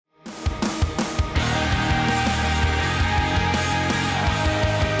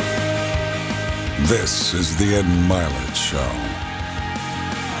This is the Ed Mylett Show.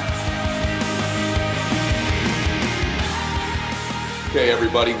 Okay,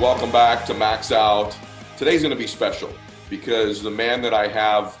 everybody, welcome back to Max Out. Today's going to be special because the man that I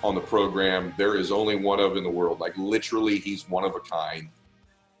have on the program, there is only one of in the world. Like literally, he's one of a kind.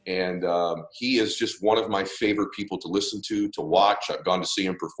 And he is just one of my favorite people to listen to watch. I've gone to see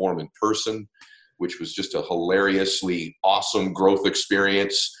him perform in person, which was just a hilariously awesome growth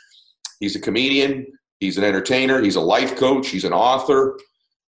experience. He's a comedian, he's an entertainer, he's a life coach, he's an author,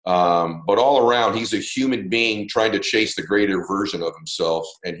 but all around, he's a human being trying to chase the greater version of himself,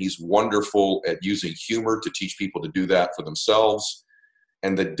 and he's wonderful at using humor to teach people to do that for themselves.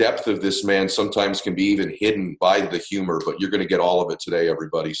 And the depth of this man sometimes can be even hidden by the humor, but you're going to get all of it today,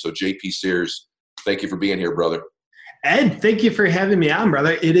 everybody. So JP Sears, thank you for being here, brother. Ed, thank you for having me on,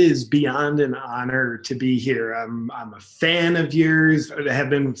 brother. It is beyond an honor to be here. I'm a fan of yours. I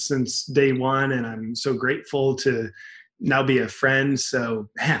have been since day one, and I'm so grateful to now be a friend. So,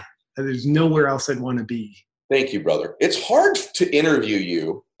 man, there's nowhere else I'd want to be. Thank you, brother. It's hard to interview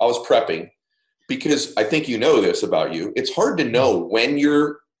you. I was prepping because I think you know this about you. It's hard to know when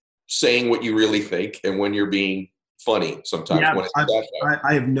you're saying what you really think and when you're being funny sometimes. Yeah, when it's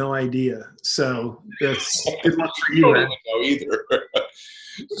I have no idea. So that's good luck for you. I don't know either.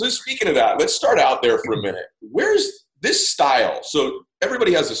 So speaking of that, let's start out there for a minute. Where's this style? So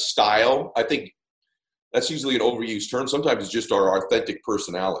everybody has a style. I think that's usually an overused term. Sometimes it's just our authentic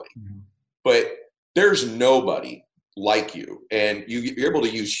personality. Mm-hmm. But there's nobody like you. And you're able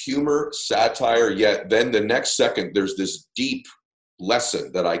to use humor, satire, yet then the next second there's this deep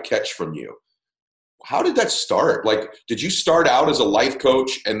lesson that I catch from you. How did that start? Like, did you start out as a life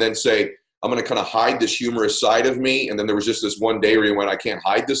coach and then say, I'm going to kind of hide this humorous side of me? And then there was just this one day where you went, I can't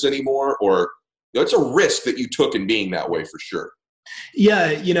hide this anymore? Or it's a risk that you took in being that way for sure.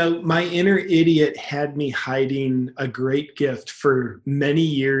 Yeah, my inner idiot had me hiding a great gift for many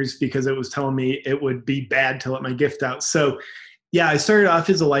years because it was telling me it would be bad to let my gift out. So, yeah, I started off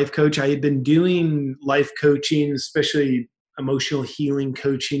as a life coach. I had been doing life coaching, especially emotional healing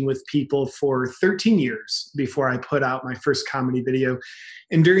coaching with people for 13 years before I put out my first comedy video.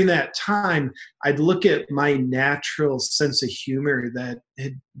 And during that time, I'd look at my natural sense of humor that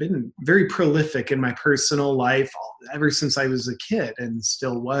had been very prolific in my personal life ever since I was a kid and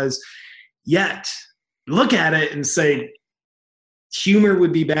still was. Yet, look at it and say, humor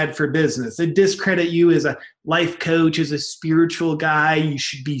would be bad for business. It'd discredit you as a life coach, as a spiritual guy. You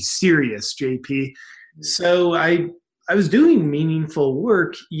should be serious, JP. So I was doing meaningful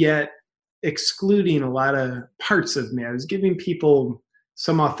work, yet excluding a lot of parts of me. I was giving people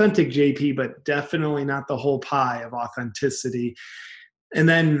some authentic JP, but definitely not the whole pie of authenticity. And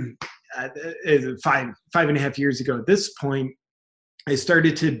then 5.5 years ago at this point, I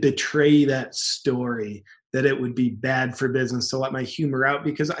started to betray that story that it would be bad for business to let my humor out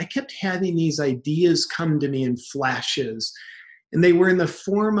because I kept having these ideas come to me in flashes. And they were in the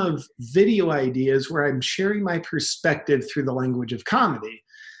form of video ideas where I'm sharing my perspective through the language of comedy.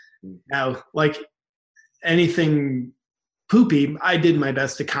 Now, like anything poopy, I did my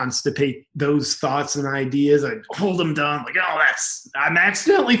best to constipate those thoughts and ideas. I'd hold them down like, I'm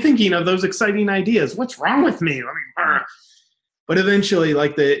accidentally thinking of those exciting ideas. What's wrong with me? But eventually,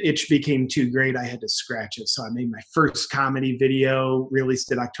 like the itch became too great. I had to scratch it. So I made my first comedy video, released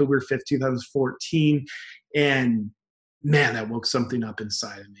it October 5th, 2014. And man, that woke something up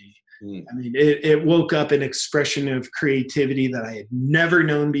inside of me. I mean, it woke up an expression of creativity that I had never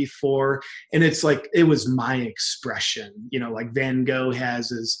known before. And it's like, it was my expression, like Van Gogh has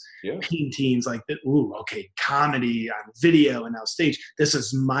his paintings like, ooh, okay, comedy on video and now stage. This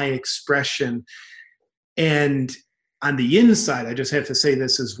is my expression. And on the inside, I just have to say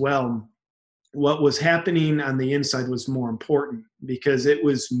this as well. What was happening on the inside was more important because it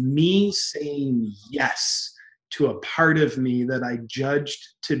was me saying yes to a part of me that I judged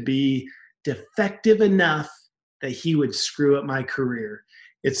to be defective enough that he would screw up my career.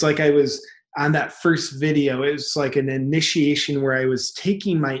 It's like I was on that first video, it was like an initiation where I was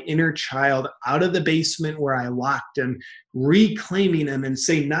taking my inner child out of the basement where I locked him, reclaiming him and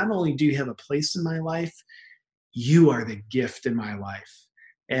saying, not only do you have a place in my life, you are the gift in my life.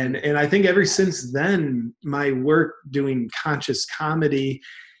 And I think ever since then, my work doing conscious comedy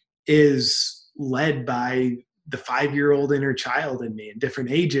is led by the 5-year-old inner child in me in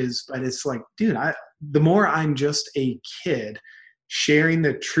different ages. But it's like, dude, the more I'm just a kid sharing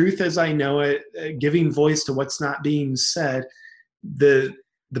the truth as I know it, giving voice to what's not being said, the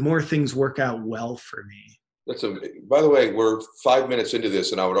more things work out well for me. By the way, we're 5 minutes into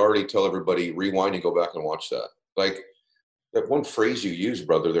this and I would already tell everybody rewind and go back and watch that. Like that one phrase you used,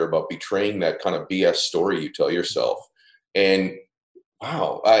 brother, there about betraying that kind of BS story you tell yourself. And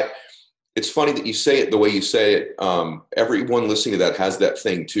wow, it's funny that you say it the way you say it. Everyone listening to that has that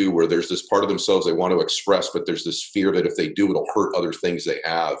thing too, where there's this part of themselves they want to express, but there's this fear that if they do, it'll hurt other things they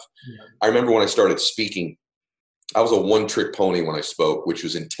have. Yeah. I remember when I started speaking, I was a one-trick pony when I spoke, which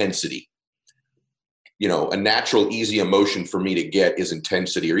was intensity. You know, a natural, easy emotion for me to get is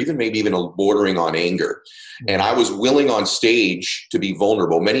intensity, or maybe even a bordering on anger. And I was willing on stage to be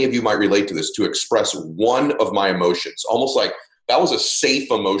vulnerable. Many of you might relate to this, to express one of my emotions, almost like that was a safe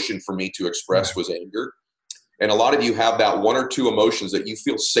emotion for me to express was anger. And a lot of you have that one or two emotions that you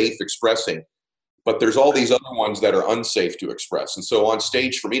feel safe expressing, but there's all these other ones that are unsafe to express. And so on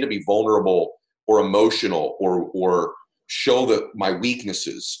stage, for me to be vulnerable or emotional or show my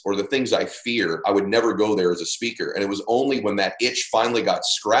weaknesses or the things I fear, I would never go there as a speaker. And it was only when that itch finally got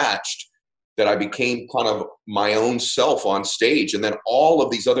scratched that I became kind of my own self on stage. And then all of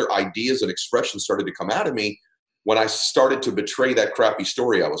these other ideas and expressions started to come out of me when I started to betray that crappy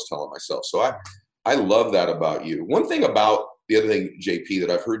story I was telling myself. So I love that about you. One thing about the other thing, JP,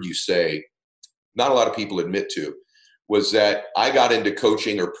 that I've heard you say, not a lot of people admit to, was that I got into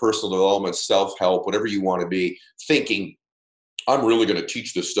coaching or personal development, self-help, whatever you want to be, thinking I'm really going to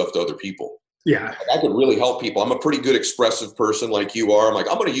teach this stuff to other people. Yeah. I could really help people. I'm a pretty good expressive person like you are. I'm like,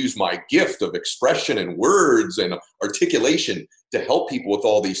 I'm going to use my gift of expression and words and articulation to help people with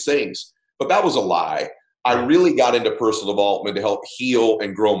all these things. But that was a lie. I really got into personal development to help heal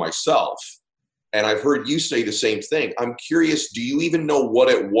and grow myself. And I've heard you say the same thing. I'm curious, do you even know what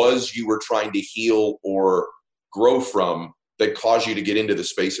it was you were trying to heal or grow from that caused you to get into the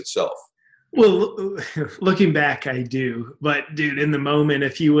space itself? Well, looking back, I do. But dude, in the moment,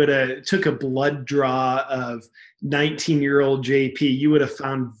 if you would have took a blood draw of 19-year-old JP, you would have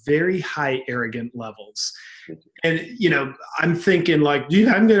found very high arrogant levels. And, you know, I'm thinking like, dude,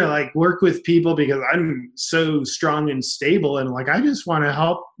 I'm going to like work with people because I'm so strong and stable. And like, I just want to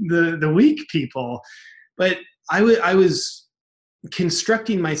help the weak people. But I was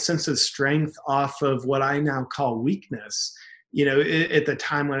constructing my sense of strength off of what I now call weakness. You know, at the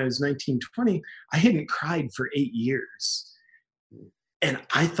time when I was 19, 20, I hadn't cried for 8 years. And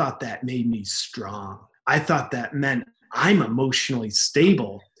I thought that made me strong. I thought that meant I'm emotionally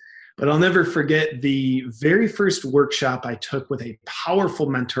stable. But I'll never forget the very first workshop I took with a powerful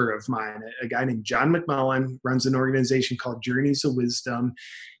mentor of mine, a guy named John McMullen, runs an organization called Journeys of Wisdom.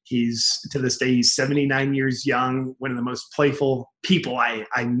 He's, to this day, he's 79 years young, one of the most playful people I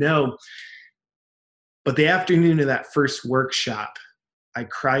know. But the afternoon of that first workshop, I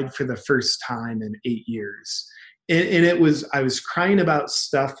cried for the first time in 8 years. And I was crying about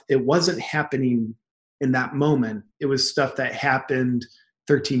stuff. It wasn't happening in that moment. It was stuff that happened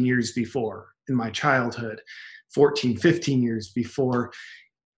 13 years before in my childhood, 14, 15 years before.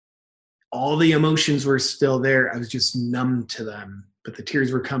 All the emotions were still there. I was just numb to them. But the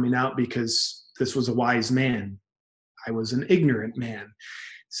tears were coming out because this was a wise man. I was an ignorant man.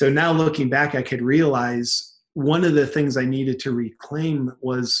 So now looking back, I could realize one of the things I needed to reclaim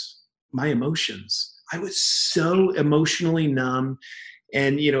was my emotions. I was so emotionally numb.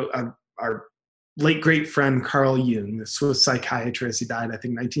 And, you know, our late great friend, Carl Jung, the Swiss psychiatrist, he died, I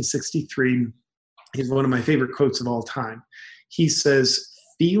think, 1963. He's one of my favorite quotes of all time. He says,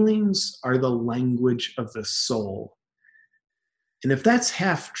 "Feelings are the language of the soul." And if that's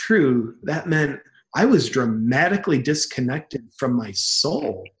half true, that meant I was dramatically disconnected from my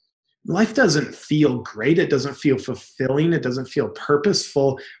soul. Life doesn't feel great. It doesn't feel fulfilling. It doesn't feel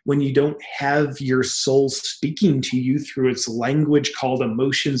purposeful when you don't have your soul speaking to you through its language called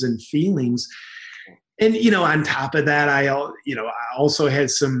emotions and feelings. And, you know, on top of that, I also had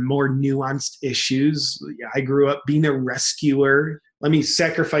some more nuanced issues. I grew up being a rescuer. Let me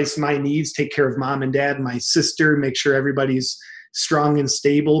sacrifice my needs, take care of mom and dad, my sister, make sure everybody's strong and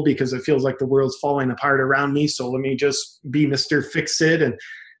stable because it feels like the world's falling apart around me. So let me just be Mr. Fix-It. And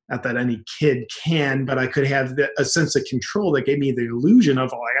not that any kid can, but I could have a sense of control that gave me the illusion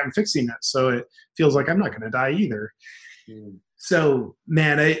of, like, I'm fixing it. So it feels like I'm not going to die either. So,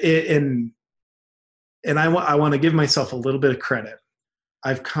 man, I want to give myself a little bit of credit.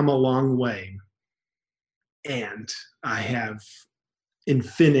 I've come a long way, and I have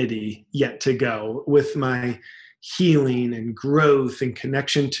infinity yet to go with my healing and growth and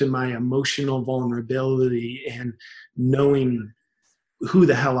connection to my emotional vulnerability and knowing who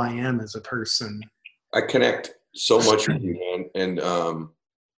the hell I am as a person. I connect so much with you, man. And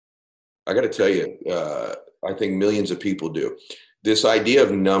I got to tell you, I think millions of people do. This idea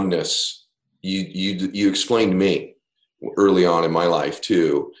of numbness, you explained to me early on in my life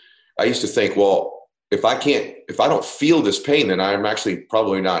too. I used to think, well, if I don't feel this pain, then I'm actually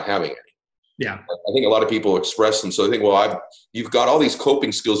probably not having any. Yeah. I think a lot of people express them. So they think, well, you've got all these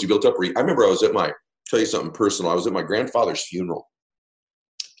coping skills you built up. I remember tell you something personal. I was at my grandfather's funeral.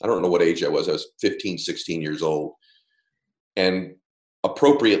 I don't know what age I was. I was 15, 16 years old. And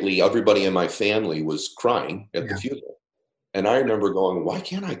appropriately, everybody in my family was crying at the funeral. And I remember going, why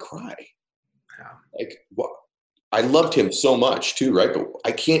can't I cry? Yeah. Like, what? I loved him so much too, right? But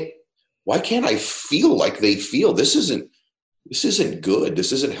why can't I feel like they feel? This isn't good.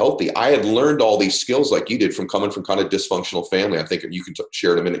 This isn't healthy. I had learned all these skills like you did from coming from kind of dysfunctional family. I think you can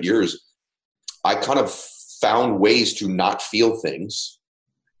share in a minute yours. I kind of found ways to not feel things.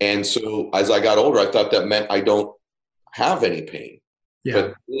 And so as I got older, I thought that meant I don't have any pain. Yeah.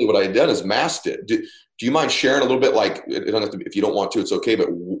 But really what I had done is masked it. Do you mind sharing a little bit, like, if you don't want to, it's okay, but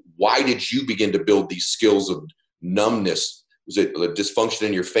why did you begin to build these skills of numbness? Was it a dysfunction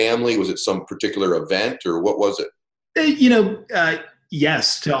in your family? Was it some particular event, or what was it?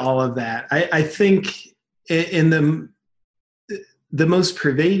 Yes to all of that. I think in the most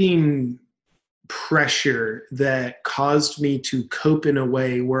pervading pressure that caused me to cope in a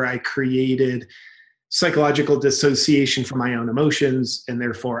way where I created psychological dissociation from my own emotions, and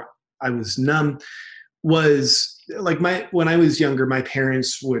therefore I was numb, was like when I was younger, my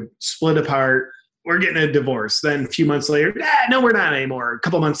parents would split apart. We're getting a divorce. Then a few months later, no, we're not anymore. A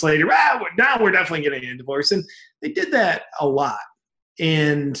couple months later, now we're definitely getting a divorce. And they did that a lot.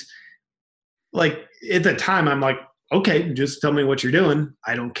 And like at the time, I'm like, okay, just tell me what you're doing.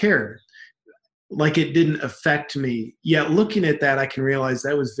 I don't care. Like it didn't affect me. Yet looking at that, I can realize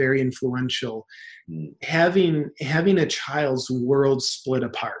that was very influential. Having a child's world split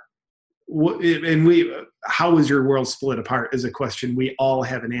apart. How was your world split apart is a question we all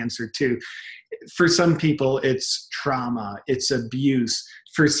have an answer to. For some people, it's trauma, it's abuse.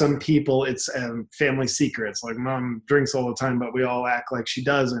 For some people, it's family secrets. Like mom drinks all the time, but we all act like she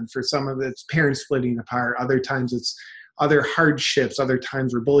doesn't. For some of it's parents splitting apart. Other times it's other hardships. Other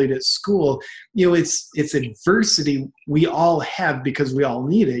times we're bullied at school. It's adversity we all have because we all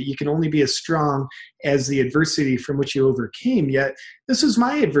need it. You can only be as strong as the adversity from which you overcame. Yet this is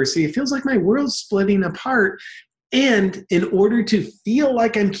my adversity. It feels like my world's splitting apart. And in order to feel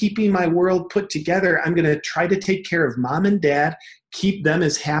like I'm keeping my world put together, I'm going to try to take care of mom and dad, keep them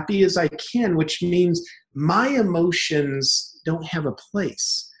as happy as I can, which means my emotions don't have a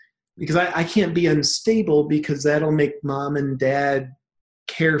place. Because I can't be unstable, because that'll make mom and dad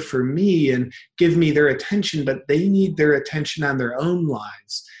care for me and give me their attention, but they need their attention on their own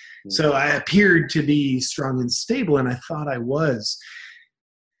lives. So I appeared to be strong and stable, and I thought I was.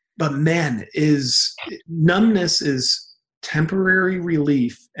 But man, numbness is temporary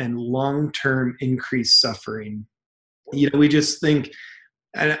relief and long-term increased suffering. We just think,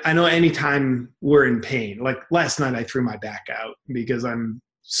 I know anytime we're in pain, like last night I threw my back out because I'm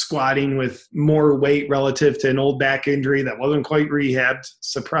squatting with more weight relative to an old back injury that wasn't quite rehabbed.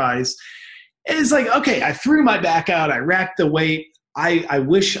 Surprise. And it's like, okay, I threw my back out. I racked the weight. I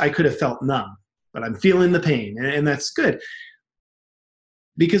wish I could have felt numb, but I'm feeling the pain, and that's good.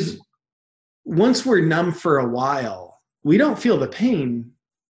 Because once we're numb for a while, we don't feel the pain,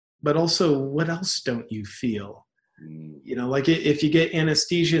 but also what else don't you feel? Like if you get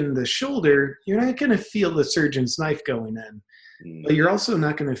anesthesia in the shoulder, you're not going to feel the surgeon's knife going in, but you're also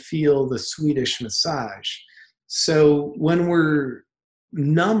not going to feel the Swedish massage. So when we're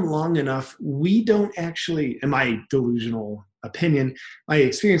numb long enough, we don't actually, in my delusional opinion, my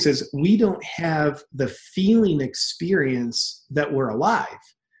experience is we don't have the feeling experience that we're alive.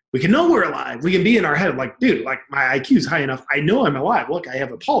 We can know we're alive. We can be in our head like, dude, like my IQ is high enough. I know I'm alive. Look, I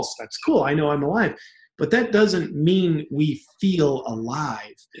have a pulse. That's cool. I know I'm alive. But that doesn't mean we feel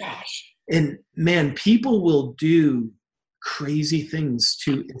alive. Gosh. And man, people will do crazy things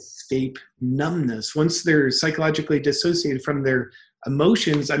to escape numbness. Once they're psychologically dissociated from their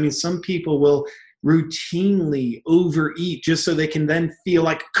emotions, I mean, some people will routinely overeat just so they can then feel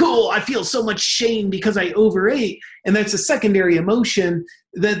like, cool, I feel so much shame because I overate. And that's a secondary emotion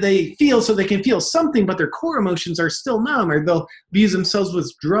that they feel so they can feel something, but their core emotions are still numb. Or they'll abuse themselves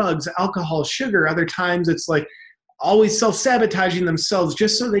with drugs, alcohol, sugar. Other times it's like always self-sabotaging themselves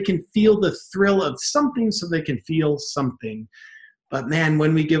just so they can feel the thrill of something, so they can feel something. But man,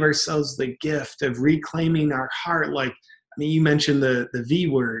 when we give ourselves the gift of reclaiming our heart, like, I mean, you mentioned the V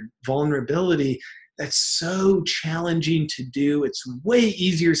word, vulnerability. That's so challenging to do. It's way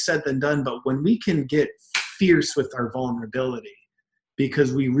easier said than done. But when we can get fierce with our vulnerability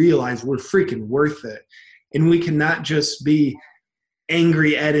because we realize we're freaking worth it, and we cannot just be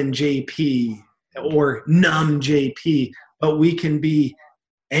angry Ed and JP or numb JP, but we can be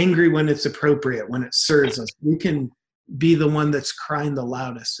angry when it's appropriate, when it serves us. We can be the one that's crying the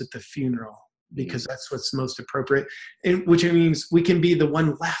loudest at the funeral because that's what's most appropriate. And which means we can be the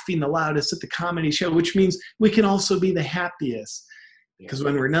one laughing the loudest at the comedy show, which means we can also be the happiest. Because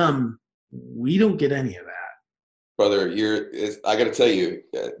when we're numb, we don't get any of that. Brother, I got to tell you,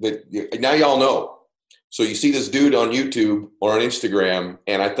 now y'all know. So you see this dude on YouTube or on Instagram,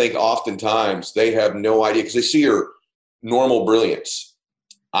 and I think oftentimes they have no idea because they see your normal brilliance.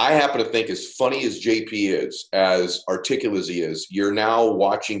 I happen to think as funny as JP is, as articulate as he is, you're now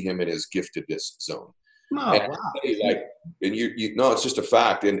watching him in his giftedness zone. Oh, and wow. You know, it's just a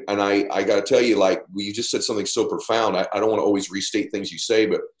fact. And I got to tell you, like, you just said something so profound. I don't want to always restate things you say,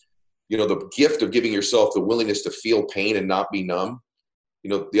 but, you know, the gift of giving yourself the willingness to feel pain and not be numb. You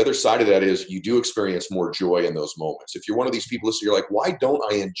know, the other side of that is you do experience more joy in those moments. If you're one of these people, you're like, why don't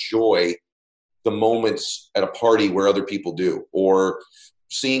I enjoy the moments at a party where other people do? Or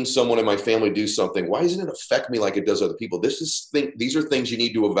seeing someone in my family do something, why doesn't it affect me like it does other people? These are things you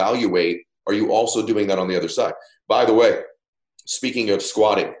need to evaluate. Are you also doing that on the other side? By the way, speaking of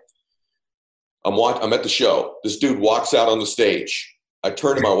squatting, I'm at the show. This dude walks out on the stage. I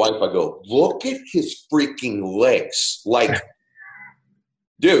turn to my wife. I go, look at his freaking legs. Like,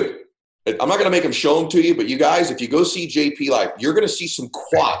 dude, I'm not going to make him show them to you, but you guys, if you go see JP live, you're going to see some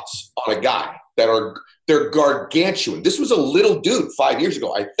quads on a guy they're gargantuan. This was a little dude 5 years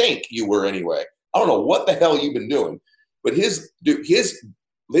ago. I think you were anyway. I don't know what the hell you've been doing, but his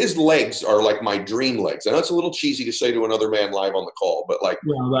legs are like my dream legs. I know it's a little cheesy to say to another man live on the call, but like,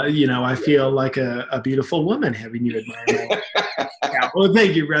 well, you know, I feel like a beautiful woman having you admire my yeah, well,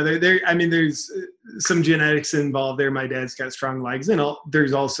 thank you, brother. There's some genetics involved there. My dad's got strong legs, and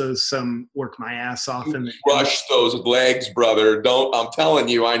there's also some work my ass off. And crush those legs, brother. I'm telling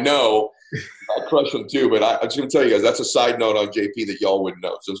you, I know. I crush them too, but I'm just going to tell you guys, that's a side note on JP that y'all wouldn't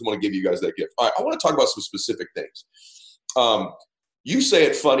know. So I just want to give you guys that gift. All right, I want to talk about some specific things. You say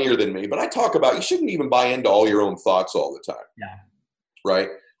it funnier than me, but I talk about you shouldn't even buy into all your own thoughts all the time. Yeah. Right?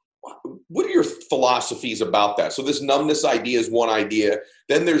 What are your philosophies about that? So this numbness idea is one idea.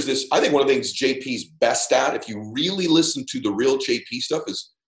 Then there's this, I think one of the things JP's best at, if you really listen to the real JP stuff,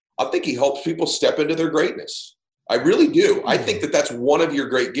 is I think he helps people step into their greatness. I really do. I think that that's one of your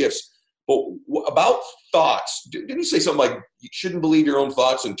great gifts. But about thoughts, didn't you say something like you shouldn't believe your own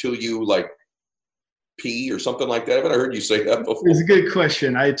thoughts until you like pee or something like that? Haven't I heard you say that before? It's a good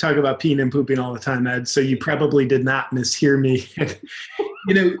question. I talk about peeing and pooping all the time, Ed, so you probably did not mishear me.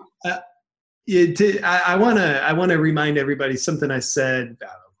 You know, I want to remind everybody something I said a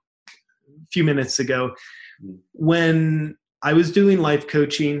few minutes ago. When I was doing life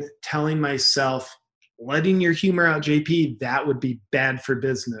coaching, telling myself, letting your humor out, JP, that would be bad for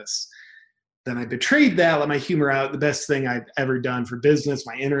business. Then I betrayed that, let my humor out, the best thing I've ever done for business,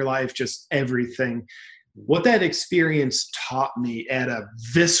 my inner life, just everything. What that experience taught me at a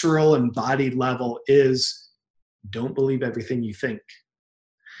visceral, embodied level is don't believe everything you think.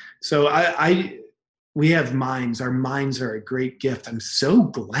 So we have minds. Our minds are a great gift. I'm so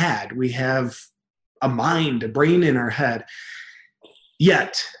glad we have a mind, a brain in our head.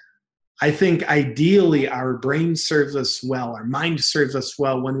 Yet, I think ideally our brain serves us well, our mind serves us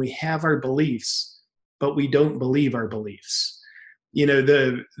well when we have our beliefs, but we don't believe our beliefs. You know,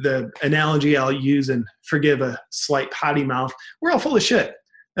 the analogy I'll use, and forgive a slight potty mouth, we're all full of shit.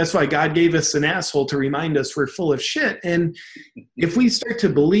 That's why God gave us an asshole to remind us we're full of shit. And if we start to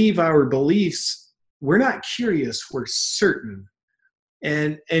believe our beliefs, we're not curious, we're certain.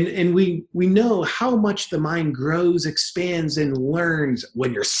 And we know how much the mind grows, expands, and learns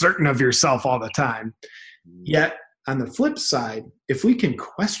when you're certain of yourself all the time. Yet, on the flip side, if we can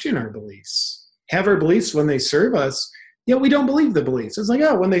question our beliefs, have our beliefs when they serve us, we don't believe the beliefs. It's like,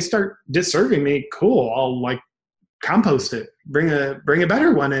 oh, when they start disserving me, cool, I'll like compost it, bring a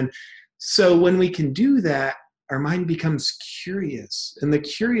better one in. So when we can do that, our mind becomes curious. And the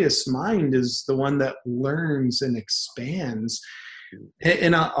curious mind is the one that learns and expands.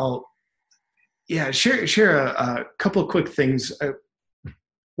 And I'll share a couple of quick things.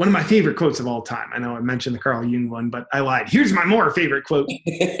 One of my favorite quotes of all time. I know I mentioned the Carl Jung one, but I lied. Here's my more favorite quote.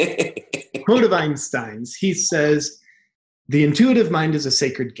 Quote of Einstein's. He says, "The intuitive mind is a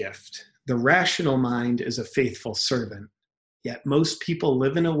sacred gift. The rational mind is a faithful servant. Yet most people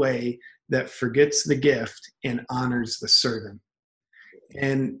live in a way that forgets the gift and honors the servant."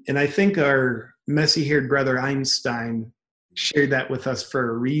 And I think our messy-haired brother Einstein shared that with us for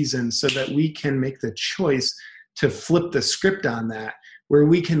a reason, so that we can make the choice to flip the script on that, where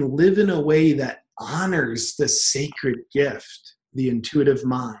we can live in a way that honors the sacred gift, the intuitive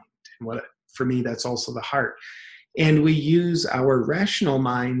mind. And for me, that's also the heart. And we use our rational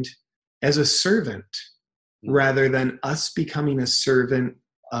mind as a servant rather than us becoming a servant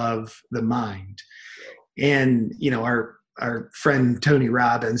of the mind. And, our friend Tony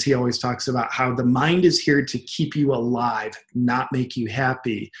Robbins, he always talks about how the mind is here to keep you alive, not make you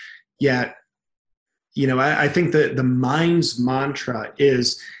happy. Yet, I think that the mind's mantra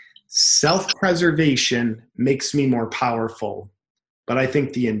is self-preservation makes me more powerful. But I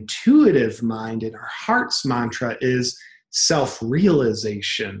think the intuitive mind and our heart's mantra is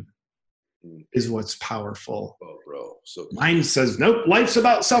self-realization is what's powerful. Oh, bro. So mind says, nope, life's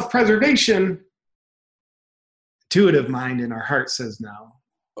about self-preservation. Intuitive mind in our heart says no.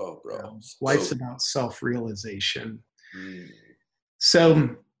 Oh, bro. Life's about self-realization.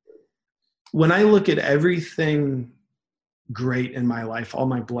 So when I look at everything great in my life, all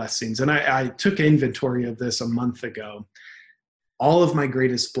my blessings, and I took inventory of this a month ago, all of my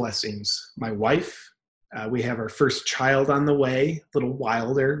greatest blessings, my wife, we have our first child on the way, a little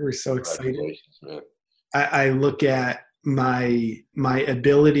Wilder. We're so excited. I look at my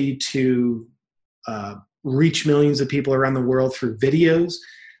ability to reach millions of people around the world through videos.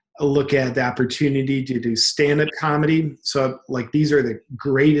 I look at the opportunity to do stand-up comedy. So these are the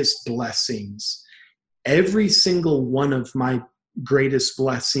greatest blessings. Every single one of my greatest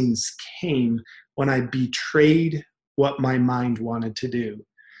blessings came when I betrayed what my mind wanted to do.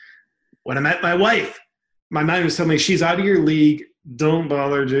 When I met my wife, my mind was telling me, she's out of your league. Don't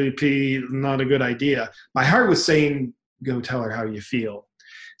bother, JP. Not a good idea. My heart was saying, go tell her how you feel.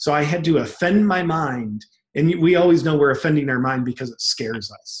 So I had to offend my mind. And we always know we're offending our mind because it scares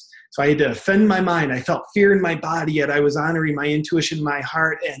us. So I had to offend my mind. I felt fear in my body, yet I was honoring my intuition, my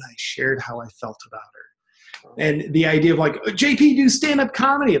heart, and I shared how I felt about her. And the idea of JP, do stand-up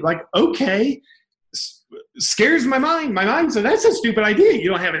comedy. I'm like, okay. Scares my mind. My mind said, that's a stupid idea. You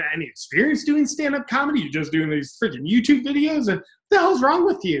don't have any experience doing stand-up comedy. You're just doing these freaking YouTube videos. And what the hell's wrong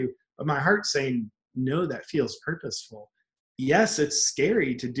with you? But my heart's saying, no, that feels purposeful. Yes, it's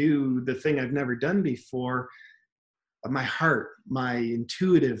scary to do the thing I've never done before. But my heart, my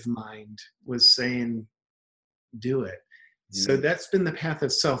intuitive mind was saying, do it. So that's been the path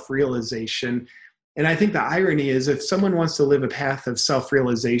of self-realization. And I think the irony is if someone wants to live a path of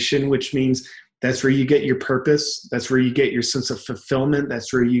self-realization, which means that's where you get your purpose. That's where you get your sense of fulfillment.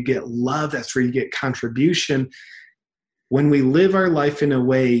 That's where you get love. That's where you get contribution. When we live our life in a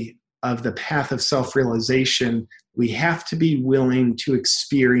way of the path of self-realization, we have to be willing to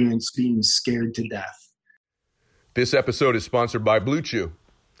experience being scared to death. This episode is sponsored by Blue Chew.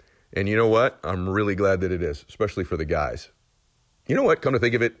 And you know what? I'm really glad that it is, especially for the guys. You know what? Come to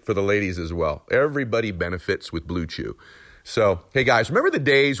think of it, for the ladies as well. Everybody benefits with Blue Chew. So, hey guys, remember the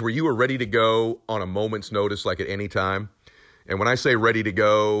days where you were ready to go on a moment's notice, like at any time? And when I say ready to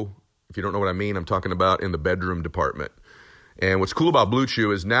go, if you don't know what I mean, I'm talking about in the bedroom department. And what's cool about Blue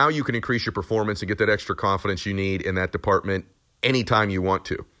Chew is now you can increase your performance and get that extra confidence you need in that department anytime you want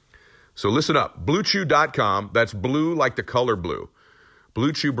to. So listen up, BlueChew.com, that's blue like the color blue.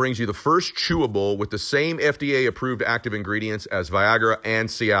 Blue Chew brings you the first chewable with the same FDA-approved active ingredients as Viagra and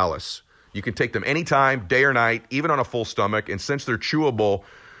Cialis. You can take them anytime, day or night, even on a full stomach. And since they're chewable,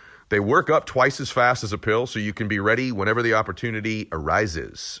 they work up twice as fast as a pill, so you can be ready whenever the opportunity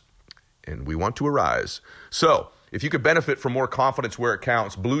arises. And we want to arise. So if you could benefit from more confidence where it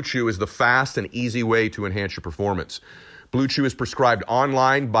counts, Blue Chew is the fast and easy way to enhance your performance. Blue Chew is prescribed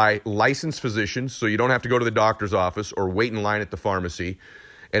online by licensed physicians, so you don't have to go to the doctor's office or wait in line at the pharmacy.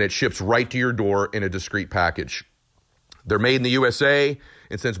 And it ships right to your door in a discreet package. They're made in the USA,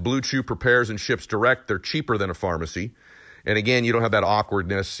 and since Blue Chew prepares and ships direct, they're cheaper than a pharmacy. And again, you don't have that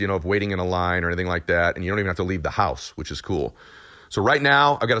awkwardness, of waiting in a line or anything like that, and you don't even have to leave the house, which is cool. So right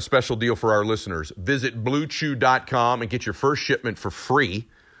now, I've got a special deal for our listeners. Visit BlueChew.com and get your first shipment for free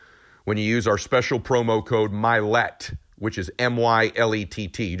when you use our special promo code MYLETT, which is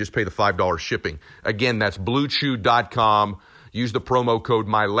MYLETT. You just pay the $5 shipping. Again, that's BlueChew.com. Use the promo code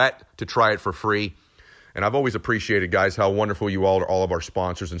MYLETT to try it for free. And I've always appreciated, guys, how wonderful you all are, all of our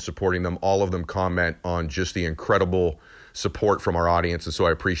sponsors, and supporting them. All of them comment on just the incredible support from our audience. And so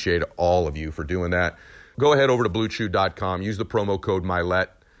I appreciate all of you for doing that. Go ahead over to BlueChew.com, use the promo code MYLETT,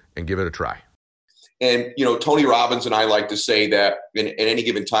 and give it a try. And, Tony Robbins and I like to say that at any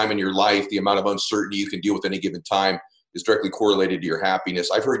given time in your life, the amount of uncertainty you can deal with any given time is directly correlated to your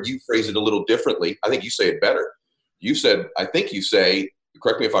happiness. I've heard you phrase it a little differently. I think you say it better. I think you say,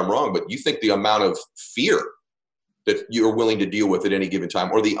 correct me if I'm wrong, but you think the amount of fear that you're willing to deal with at any given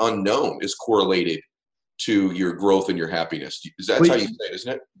time, or the unknown, is correlated to your growth and your happiness. That's how you say it,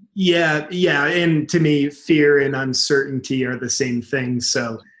 isn't it? Yeah. And to me, fear and uncertainty are the same thing.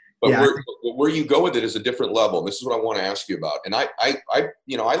 So But Yeah. where you go with it is a different level. And this is what I want to ask you about. And I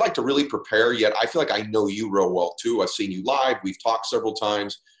like to really prepare, yet I feel like I know you real well too. I've seen you live. We've talked several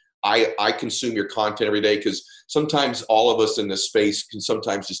times. I consume your content every day because sometimes all of us in this space can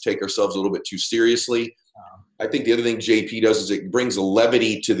sometimes just take ourselves a little bit too seriously. I think the other thing JP does is it brings a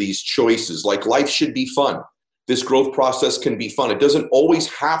levity to these choices. Like, life should be fun. This growth process can be fun. It doesn't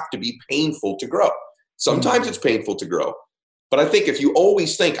always have to be painful to grow. Sometimes it's painful to grow. But I think if you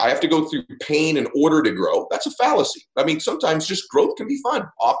always think I have to go through pain in order to grow, that's a fallacy. I mean, sometimes just growth can be fun.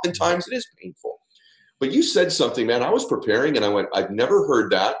 Oftentimes it is painful. But you said something, man. I was preparing and I went, I've never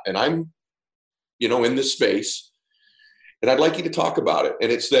heard that. And I'm, in this space. And I'd like you to talk about it.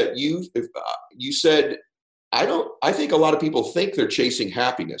 And it's that you said, I think a lot of people think they're chasing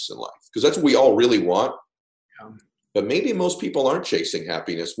happiness in life because that's what we all really want. But maybe most people aren't chasing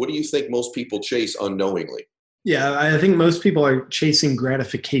happiness. What do you think most people chase unknowingly? Yeah, I think most people are chasing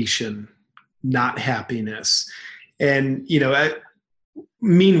gratification, not happiness. And,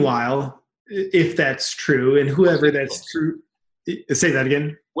 meanwhile, if that's true, and whoever that's true, say that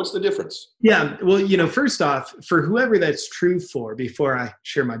again. What's the difference? Yeah, well, first off, for whoever that's true for, before I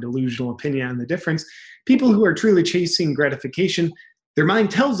share my delusional opinion on the difference, people who are truly chasing gratification, their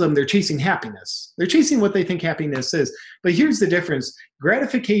mind tells them they're chasing happiness. They're chasing what they think happiness is. But here's the difference.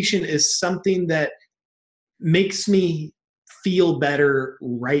 Gratification is something that makes me feel better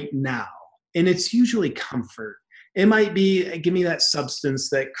right now. And it's usually comfort. It might be, give me that substance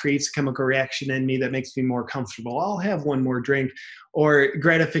that creates a chemical reaction in me that makes me more comfortable. I'll have one more drink. Or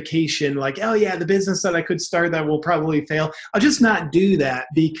gratification, like, oh yeah, the business that I could start that will probably fail. I'll just not do that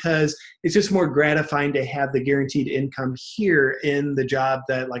because it's just more gratifying to have the guaranteed income here in the job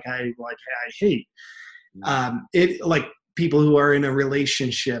that I hate. It like people who are in a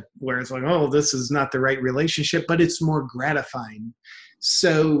relationship where it's like, oh, this is not the right relationship, but it's more gratifying.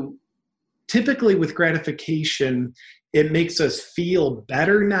 So typically with gratification, it makes us feel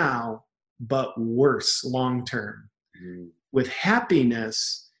better now, but worse long-term. With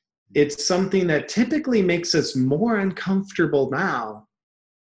happiness, it's something that typically makes us more uncomfortable now,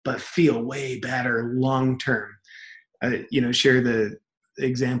 but feel way better long-term. Share the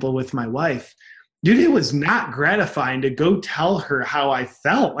example with my wife. Dude, it was not gratifying to go tell her how I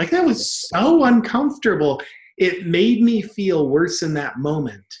felt. Like, that was so uncomfortable. It made me feel worse in that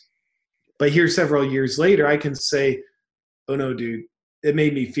moment. But here, several years later, I can say, oh no, dude, it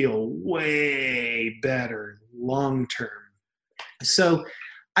made me feel way better long-term. So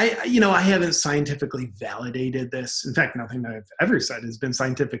I haven't scientifically validated this. In fact, nothing that I've ever said has been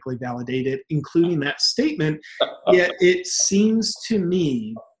scientifically validated, including that statement. Yet it seems to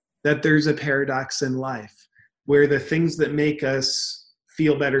me that there's a paradox in life where the things that make us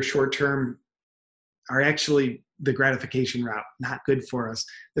feel better short-term are actually the gratification route, not good for us.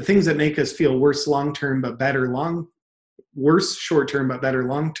 The things that make us feel worse long-term, but better worse short-term, but better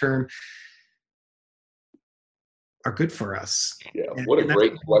long-term are good for us. Yeah. What a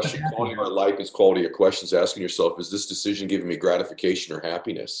great question. Calling our life is quality of questions. Asking yourself, is this decision giving me gratification or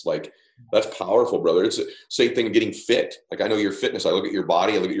happiness? Like, that's powerful, brother. It's the same thing getting fit. Like, I know your fitness. I look at your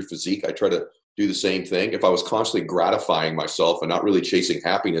body. I look at your physique. I try to do the same thing. If I was constantly gratifying myself and not really chasing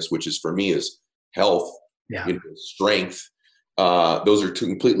happiness, which is for me is health, strength, those are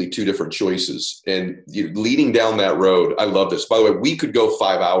completely two different choices. And leading down that road, I love this. By the way, we could go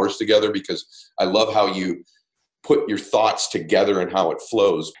 5 hours together because I love how you put your thoughts together and how it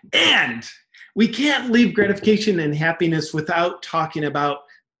flows. And we can't leave gratification and happiness without talking about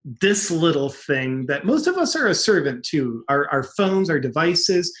this little thing that most of us are a servant to, our phones, our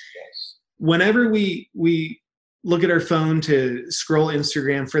devices. Yes. Whenever we look at our phone to scroll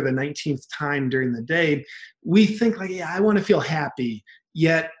Instagram for the 19th time during the day, we think like, yeah, I want to feel happy.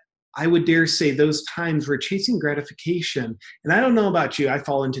 Yet I would dare say those times we're chasing gratification. And I don't know about you, I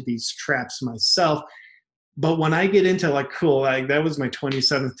fall into these traps myself. But when I get into that was my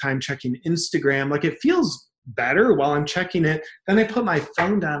 27th time checking Instagram, it feels better while I'm checking it. Then I put my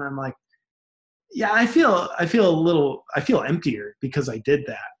phone down. I'm like, yeah, I feel emptier because I did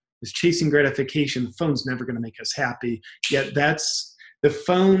that. It's chasing gratification. The phone's never going to make us happy. Yet that's the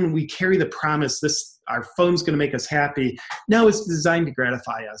phone. We carry the promise. Our phone's going to make us happy. No, it's designed to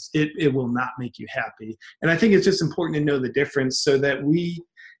gratify us. It will not make you happy. And I think it's just important to know the difference so that we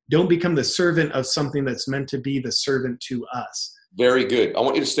don't become the servant of something that's meant to be the servant to us. Very good. I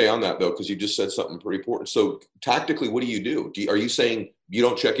want you to stay on that, though, because you just said something pretty important. So tactically, what do you do? Are you saying you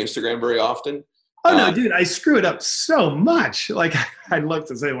don't check Instagram very often? Oh, no, dude, I screw it up so much. I'd love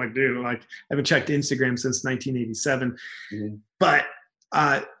to say, dude, I haven't checked Instagram since 1987. Mm-hmm. But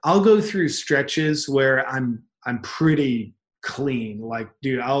I'll go through stretches where I'm pretty clean. Like,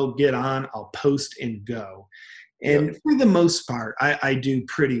 dude, I'll get on, I'll post and go. And for the most part, I do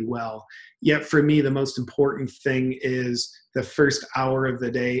pretty well. Yet for me, the most important thing is the first hour of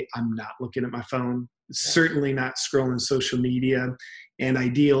the day, I'm not looking at my phone, certainly not scrolling social media, and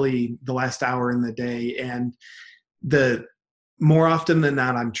ideally the last hour in the day. And the more often than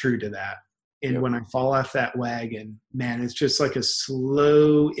not, I'm true to that. And when I fall off that wagon, man, it's just like a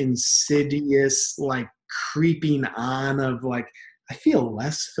slow, insidious, like creeping on of like, I feel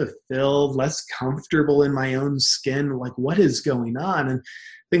less fulfilled, less comfortable in my own skin. Like, what is going on? And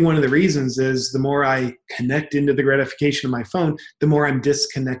I think one of the reasons is the more I connect into the gratification of my phone, the more I'm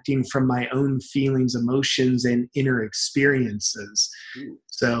disconnecting from my own feelings, emotions, and inner experiences.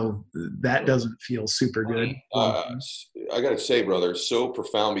 So that doesn't feel super good. I got to say, brother, so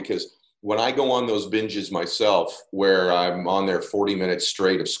profound, because when I go on those binges myself, where I'm on there 40 minutes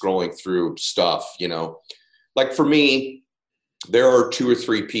straight of scrolling through stuff, you know, like for me, there are 2 or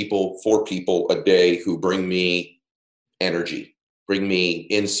 3 people, 4 people a day who bring me energy, bring me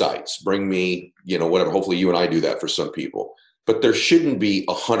insights, bring me, you know, whatever. Hopefully you and I do that for some people, but there shouldn't be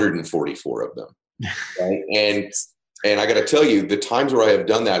 144 of them. Right? And I got to tell you, the times where I have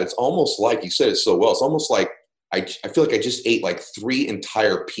done that, it's almost like, you said it so well, it's almost like I feel like I just ate like 3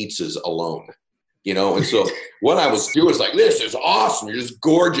 entire pizzas alone, you know? And so what I was doing is like, this is awesome. You're just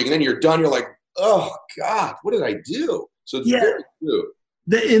gorging. And then you're done. You're like, oh God, what did I do? So it's very true.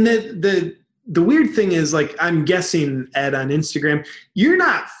 The weird thing is, like, I'm guessing, Ed, on Instagram, you're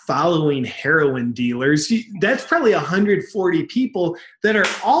not following heroin dealers. That's probably 140 people that are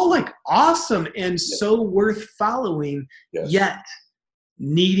all like awesome and so worth following, yet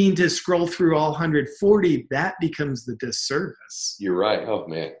needing to scroll through all 140, that becomes the disservice. You're right. Oh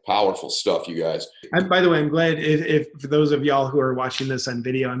man, powerful stuff, you guys. By the way, I'm glad if for those of y'all who are watching this on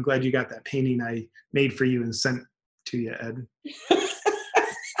video, I'm glad you got that painting I made for you and sent to you, Ed.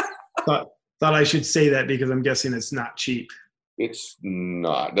 Thought I should say that because I'm guessing it's not cheap. It's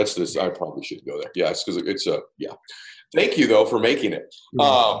not. That's this. I probably should go there. Yeah, it's because it's a Thank you though for making it.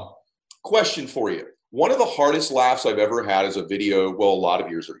 Question for you. One of the hardest laughs I've ever had is a video. Well, a lot of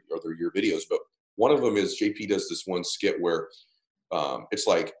yours are your videos, but one of them is JP does this one skit where it's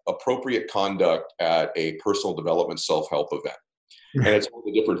like appropriate conduct at a personal development self-help event, and it's all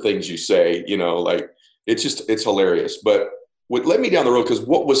the different things you say. You know, like it's hilarious. But what led me down the road, because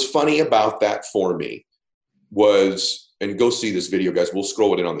what was funny about that for me was, and go see this video, guys. We'll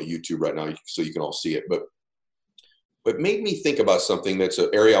scroll it in on the YouTube right now so you can all see it. But it made me think about something that's an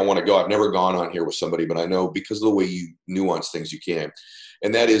area I want to go. I've never gone on here with somebody, but I know because of the way you nuance things, you can.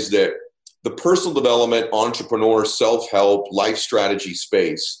 And that is that the personal development, entrepreneur, self-help, life strategy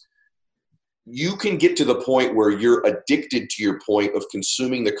space, you can get to the point where you're addicted to your point of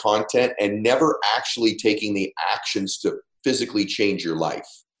consuming the content and never actually taking the actions to physically change your life.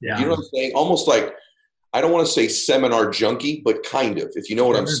 Yeah. You know what I'm saying? Almost like, I don't want to say seminar junkie, but kind of, if you know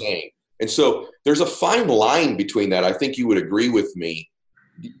what I'm saying. And so there's a fine line between that. I think you would agree with me.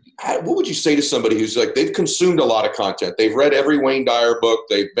 What would you say to somebody who's like, they've consumed a lot of content. They've read every Wayne Dyer book.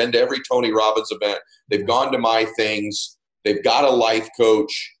 They've been to every Tony Robbins event. They've gone to my things. They've got a life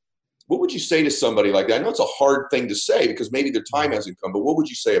coach. What would you say to somebody like that? I know it's a hard thing to say because maybe their time hasn't come, but what would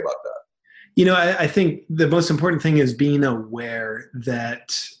you say about that? You know, I think the most important thing is being aware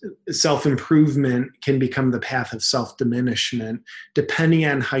that self-improvement can become the path of self-diminishment depending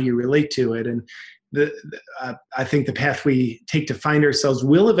on how you relate to it. And I think the path we take to find ourselves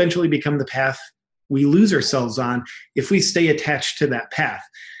will eventually become the path we lose ourselves on if we stay attached to that path.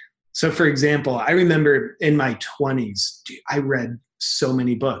 So, for example, I remember in my 20s, I read so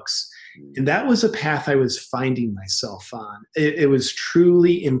many books. And that was a path I was finding myself on. It was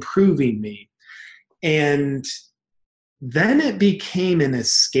truly improving me. And then it became an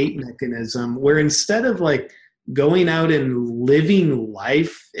escape mechanism where instead of like going out and living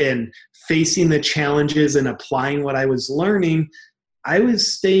life and facing the challenges and applying what I was learning, I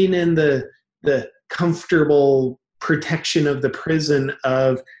was staying in the comfortable protection of the prison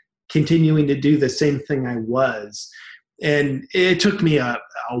of continuing to do the same thing I was. And it took me a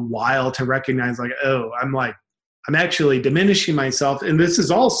while to recognize, like, oh, I'm actually diminishing myself. And this is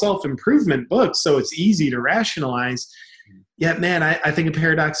all self-improvement books, so it's easy to rationalize. Yet, man, I think a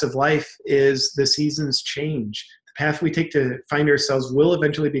paradox of life is the seasons change. The path we take to find ourselves will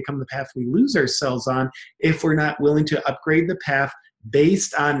eventually become the path we lose ourselves on if we're not willing to upgrade the path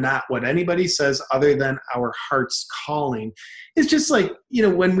based on not what anybody says other than our heart's calling. It's just like, you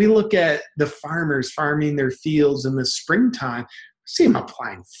know, when we look at the farmers farming their fields in the springtime, we see them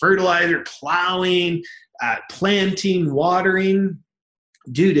applying fertilizer, plowing, planting, watering.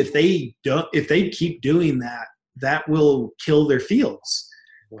 Dude, if they keep doing that that will kill their fields.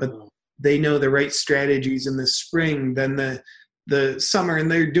 But they know the right strategies in the spring, then the summer,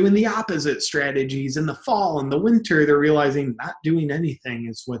 and they're doing the opposite strategies in the fall and the winter. They're realizing not doing anything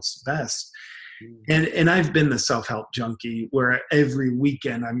is what's best. And I've been the self-help junkie where every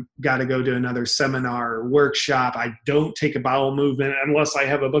weekend I've got to go to another seminar or workshop. I don't take a bowel movement unless I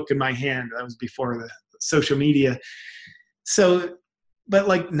have a book in my hand. That was before the social media. So, but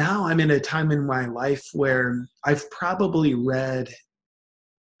like now I'm in a time in my life where I've probably read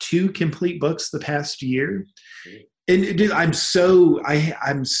 2 complete books the past year. And dude, I'm so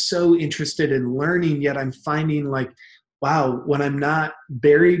interested in learning, yet I'm finding like, wow, when I'm not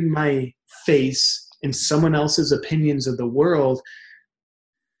burying my face in someone else's opinions of the world,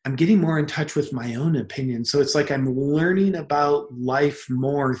 I'm getting more in touch with my own opinion. So it's like I'm learning about life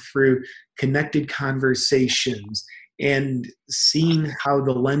more through connected conversations and seeing how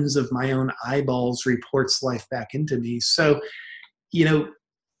the lens of my own eyeballs reports life back into me. So, you know,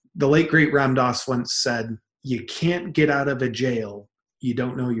 the late great Ram Dass once said, you can't get out of a jail you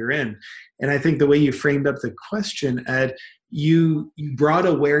don't know you're in. And I think the way you framed up the question, Ed, you brought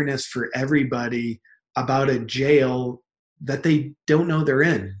awareness for everybody about a jail that they don't know they're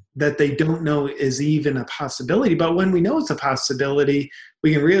in, that they don't know is even a possibility. But when we know it's a possibility,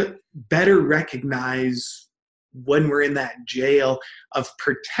 we can better recognize when we're in that jail of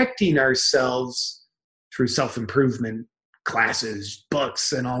protecting ourselves through self-improvement classes,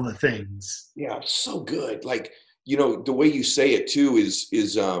 books, and all the things. Yeah, so good. Like, you know, the way you say it too is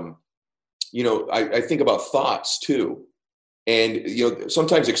you know, I think about thoughts too. And, you know,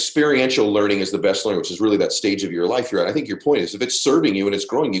 sometimes experiential learning is the best learning, which is really that stage of your life you're at. I think your point is if it's serving you and it's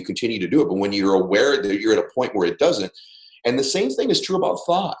growing, you continue to do it. But when you're aware that you're at a point where it doesn't, and the same thing is true about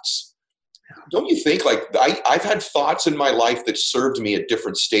thoughts. Don't you think, like, I've had thoughts in my life that served me at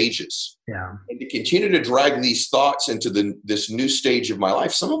different stages. Yeah. And to continue to drag these thoughts into this new stage of my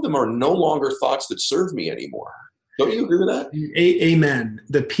life, some of them are no longer thoughts that serve me anymore. Don't you agree with that? Amen.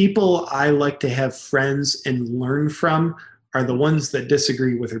 The people I like to have friends and learn from are the ones that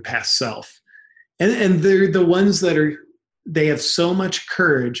disagree with their past self. And they're the ones that they have so much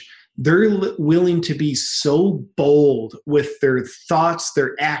courage. They're willing to be so bold with their thoughts,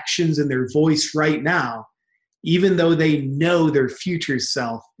 their actions, and their voice right now, even though they know their future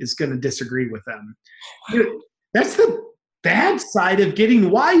self is going to disagree with them. That's the bad side of getting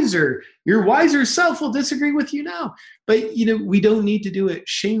wiser. Your wiser self will disagree with you now. But, you know, we don't need to do it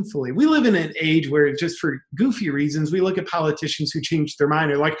shamefully. We live in an age where just for goofy reasons, we look at politicians who change their mind.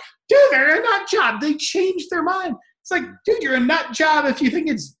 They're like, dude, they're a nut job. They changed their mind. It's like, dude, you're a nut job if you think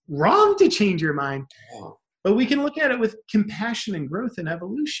it's wrong to change your mind. But we can look at it with compassion and growth and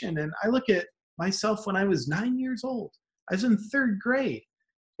evolution. And I look at myself when I was 9 years old. I was in 3rd grade.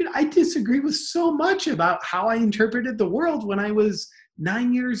 Dude, I disagree with so much about how I interpreted the world when I was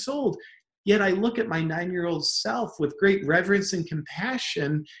 9 years old. Yet I look at my 9-year-old self with great reverence and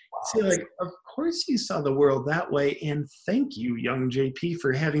compassion. Say, like, of course you saw the world that way. And thank you, young JP,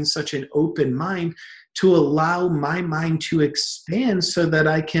 for having such an open mind to allow my mind to expand so that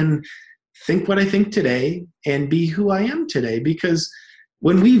I can think what I think today and be who I am today. Because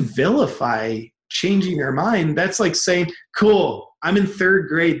when we vilify changing our mind, that's like saying, cool, I'm in 3rd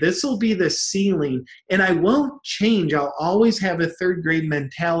grade. This will be the ceiling and I won't change. I'll always have a 3rd grade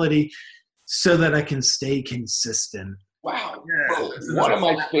mentality so that I can stay consistent. Wow. Yeah. One of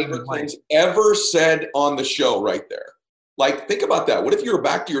my favorite things ever said on the show right there. Like, think about that. What if you were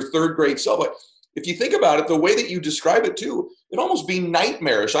back to your 3rd grade self? Like, if you think about it, the way that you describe it too, it'd almost be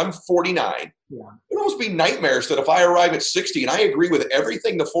nightmarish. I'm 49. Yeah. It'd almost be nightmarish that if I arrive at 60 and I agree with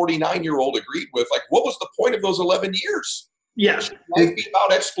everything the 49-year-old agreed with, like, what was the point of those 11 years? Yes. Yeah. Life be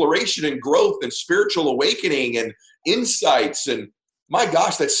about exploration and growth and spiritual awakening and insights. And my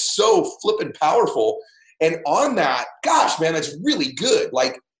gosh, that's so flippin' powerful. And on that, gosh, man, that's really good.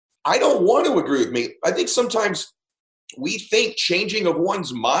 Like, I don't want to agree with me. I think sometimes we think changing of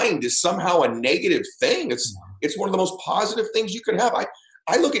one's mind is somehow a negative thing. It's one of the most positive things you can have.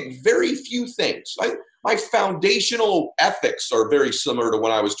 I look at very few things. My foundational ethics are very similar to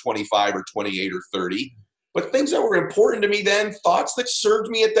when I was 25 or 28 or 30. But things that were important to me then, thoughts that served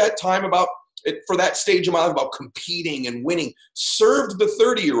me at that time about it, for that stage of my life about competing and winning, served the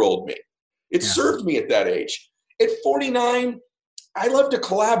 30-year-old me. It served me at that age. At 49, I love to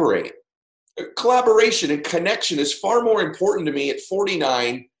collaborate. Collaboration and connection is far more important to me at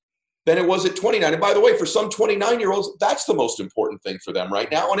 49 than it was at 29. And by the way, for some 29-year-olds, that's the most important thing for them right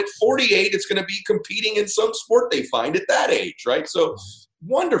now. And at 48, it's going to be competing in some sport they find at that age, right? So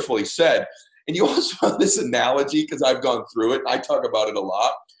wonderfully said. And you also have this analogy, because I've gone through it, and I talk about it a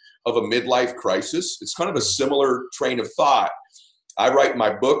lot, of a midlife crisis. It's kind of a similar train of thought. I write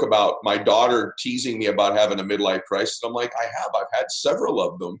my book about my daughter teasing me about having a midlife crisis. I'm like, I've had several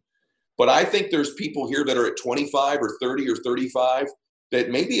of them. But I think there's people here that are at 25 or 30 or 35 that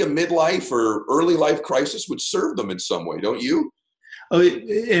maybe a midlife or early life crisis would serve them in some way, don't you? Oh,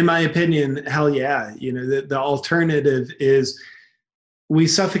 in my opinion, hell yeah. You know, the alternative is we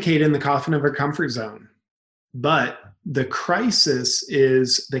suffocate in the coffin of our comfort zone. But the crisis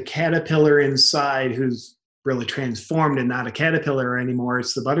is the caterpillar inside who's really transformed and not a caterpillar anymore.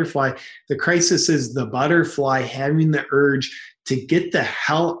 It's the butterfly. The crisis is the butterfly having the urge to get the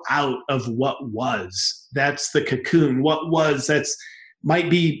hell out of what was. That's the cocoon. What was, that's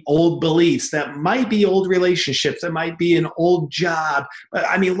might be old beliefs, that might be old relationships, that might be an old job. But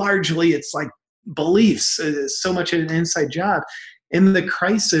I mean, largely it's like beliefs, so much an inside job. In the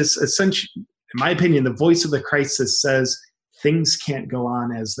crisis, essentially, in my opinion, the voice of the crisis says things can't go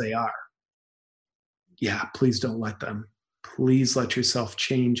on as they are. Yeah, please don't let them. Please let yourself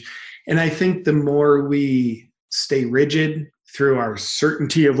change. And I think the more we stay rigid through our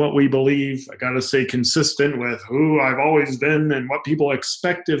certainty of what we believe, I got to stay consistent with who I've always been and what people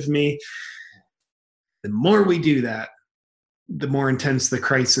expect of me. The more we do that, the more intense the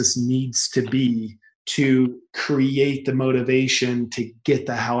crisis needs to be to create the motivation to get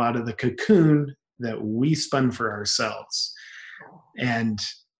the hell out of the cocoon that we spun for ourselves. And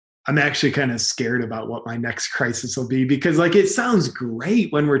I'm actually kind of scared about what my next crisis will be, because like, it sounds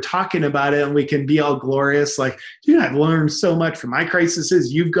great when we're talking about it and we can be all glorious. Like, dude, I've learned so much from my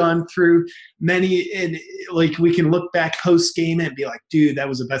crises. You've gone through many, and like, we can look back post game and be like, dude, that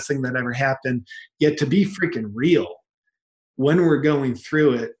was the best thing that ever happened. Yet to be freaking real, when we're going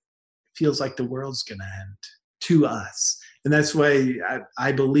through it, it feels like the world's going to end to us. And that's why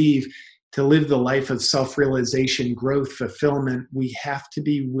I believe to live the life of self-realization, growth, fulfillment, we have to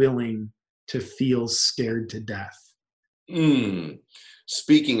be willing to feel scared to death.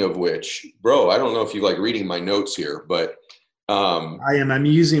 Speaking of which, bro, I don't know if you like reading my notes here, but I am. I'm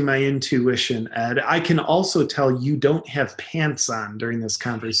using my intuition, Ed. I can also tell you don't have pants on during this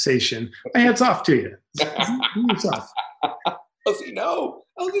conversation. My hat's off to you. How's he know?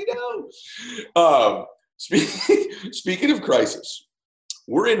 Speaking of crisis,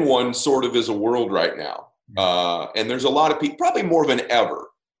 we're in one sort of as a world right now. And there's a lot of people, probably more than ever.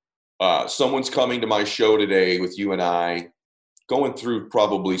 Someone's coming to my show today with you and I, going through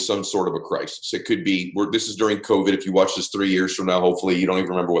probably some sort of a crisis. It could be, this is during COVID. If you watch this 3 years from now, hopefully you don't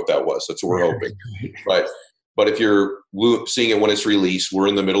even remember what that was. That's what we're hoping. But if you're seeing it when it's released, we're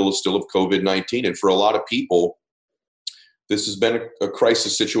in the middle still of COVID-19. And for a lot of people, this has been a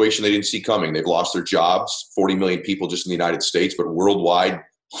crisis situation they didn't see coming. They've lost their jobs, 40 million people just in the United States, but worldwide,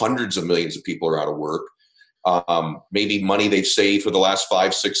 hundreds of millions of people are out of work. Maybe money they've saved for the last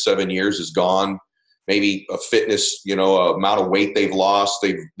 5, 6, 7 years is gone. Maybe a fitness, amount of weight they've lost.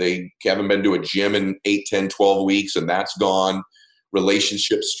 They haven't been to a gym in 8, 10, 12 weeks, and that's gone.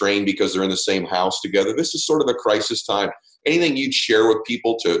 Relationships strained because they're in the same house together. This is sort of a crisis time. Anything you'd share with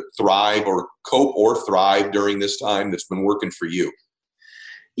people to thrive or cope or thrive during this time that's been working for you?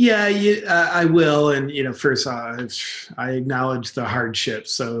 Yeah, I will. And, first I acknowledge the hardship.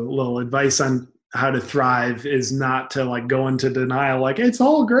 So a little advice on how to thrive is not to like go into denial, like it's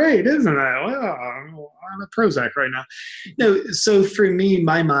all great, isn't it? Well, I'm on a Prozac right now. No, so for me,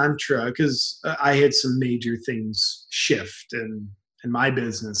 my mantra, because I had some major things shift in my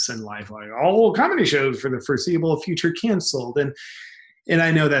business and life, like all comedy shows for the foreseeable future canceled. And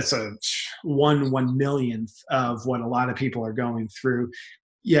I know that's a 1/1,000,000th of what a lot of people are going through.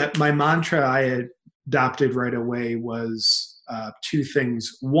 Yet my mantra I adopted right away was 2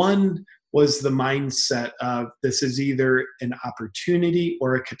 things. One was the mindset of this is either an opportunity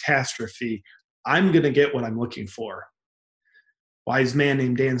or a catastrophe. I'm going to get what I'm looking for. Wise man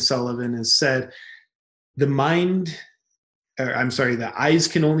named Dan Sullivan has said, the eyes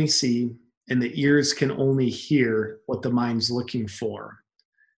can only see and the ears can only hear what the mind's looking for.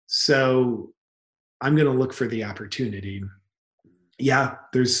 So I'm going to look for the opportunity. Yeah,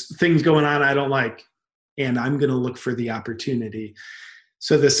 there's things going on I don't like, and I'm going to look for the opportunity.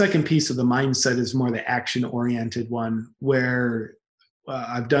 So the second piece of the mindset is more the action-oriented one, where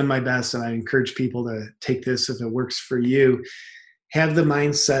I've done my best, and I encourage people to take this if it works for you. Have the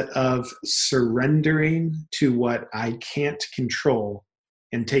mindset of surrendering to what I can't control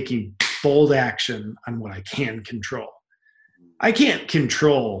and taking bold action on what I can control. I can't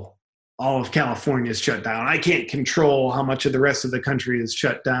control all of California is shut down. I can't control how much of the rest of the country is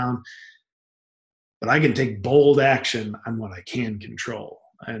shut down, but I can take bold action on what I can control.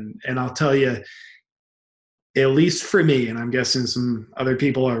 And I'll tell you, at least for me, and I'm guessing some other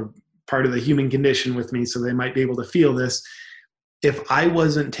people are part of the human condition with me, so they might be able to feel this. If I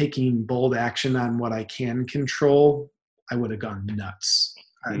wasn't taking bold action on what I can control, I would have gone nuts.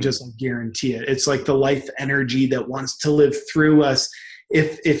 I just guarantee it. It's like the life energy that wants to live through us.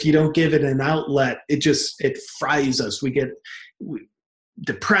 If you don't give it an outlet, it fries us. We get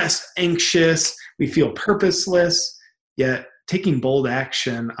depressed, anxious, we feel purposeless. Yet taking bold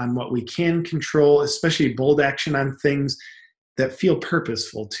action on what we can control, especially bold action on things that feel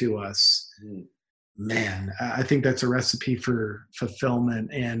purposeful to us, man, I think that's a recipe for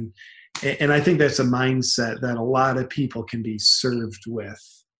fulfillment. And I think that's a mindset that a lot of people can be served with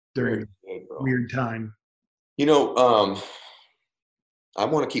during a weird time. You know, I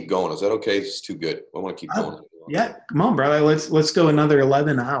want to keep going. Is that okay? It's too good. I want to keep going. Yeah, come on, brother. Let's go another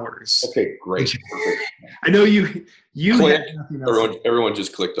 11 hours. Okay, great. I know you click. Everyone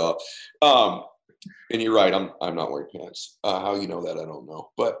just clicked off. And you're right. I'm not wearing pants. How you know that? I don't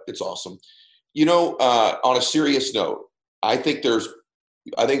know, but it's awesome. You know, on a serious note, I think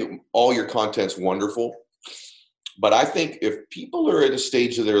all your content's wonderful, but I think if people are at a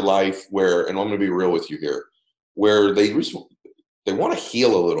stage of their life where, and I'm going to be real with you here, where they want to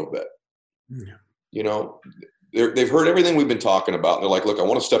heal a little bit, you know, they've heard everything we've been talking about. And they're like, look, I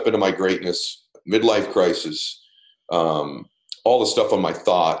want to step into my greatness, midlife crisis, all the stuff on my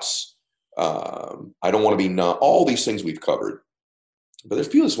thoughts. I don't want to be numb, all these things we've covered. But there's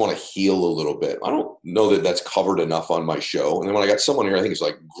people that just want to heal a little bit. I don't know that that's covered enough on my show. And then when I got someone here, I think it's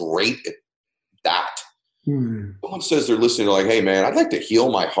like great at that. Someone says they're listening, they're like, hey, man, I'd like to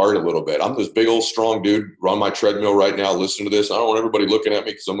heal my heart a little bit. I'm this big old strong dude, run my treadmill right now, listen to this. I don't want everybody looking at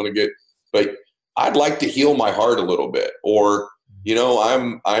me because I'm going to get, but I'd like to heal my heart a little bit. Or, you know,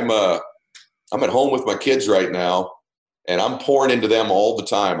 I'm at home with my kids right now and I'm pouring into them all the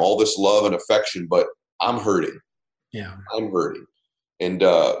time, all this love and affection, but I'm hurting. Yeah. I'm hurting. And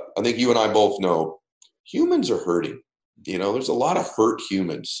I think you and I both know humans are hurting. You know, there's a lot of hurt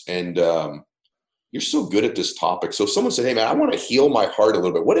humans. And you're so good at this topic. So if someone said, hey, man, I want to heal my heart a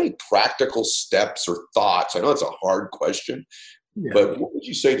little bit, what are any practical steps or thoughts? I know it's a hard question, but what would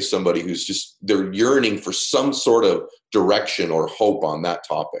you say to somebody who's just, they're yearning for some sort of direction or hope on that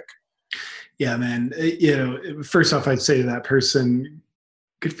topic? Yeah, man. You know, first off, I'd say to that person,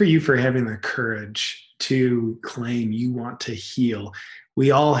 good for you for having the courage to claim you want to heal. We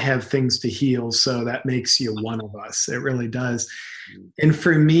all have things to heal, so that makes you one of us. It really does. And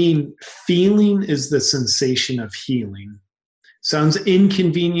for me, feeling is the sensation of healing. Sounds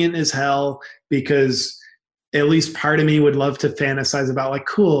inconvenient as hell because at least part of me would love to fantasize about like,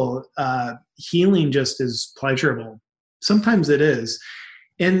 cool, healing just is pleasurable. Sometimes it is.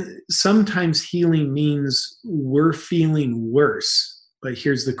 And sometimes healing means we're feeling worse. But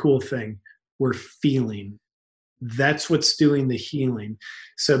here's the cool thing. We're feeling. That's what's doing the healing.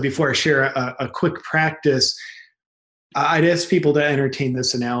 So before I share a quick practice, I'd ask people to entertain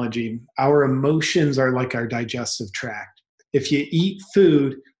this analogy. Our emotions are like our digestive tract. If you eat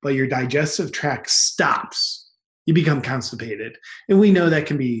food, but your digestive tract stops, you become constipated. And we know that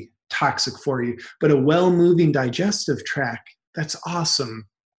can be toxic for you. But a well-moving digestive tract, that's awesome.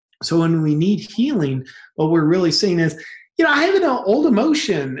 So when we need healing, what we're really saying is, you know, I have an old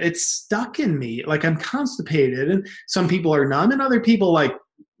emotion. It's stuck in me. Like I'm constipated. And some people are numb and other people like,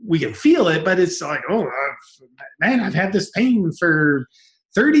 we can feel it, but it's like, oh, man, I've had this pain for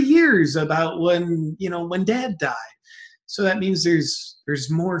 30 years about when dad died. So that means there's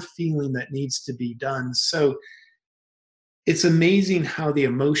more feeling that needs to be done. So it's amazing how the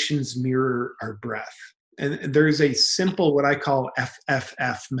emotions mirror our breath. And there's a simple, what I call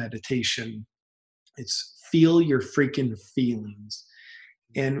FFF meditation. It's feel your freaking feelings.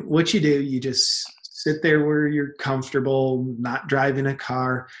 And what you do, you just sit there where you're comfortable, not driving a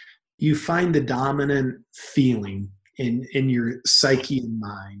car. You find the dominant feeling in your psyche and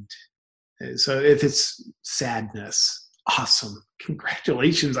mind. So if it's sadness, awesome.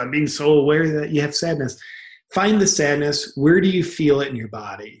 Congratulations on being so aware that you have sadness. Find the sadness. Where do you feel it in your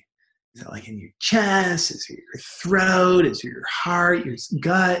body? Is it like in your chest? Is it your throat? Is it your heart, your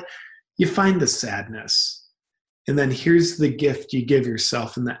gut? You find the sadness. And then here's the gift you give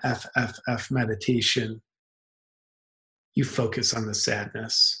yourself in the FFF meditation. You focus on the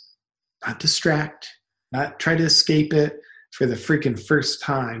sadness, not distract, not try to escape it. For the freaking first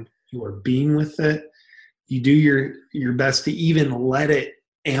time, you are being with it. You do your best to even let it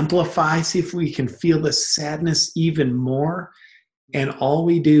amplify, see if we can feel the sadness even more. And all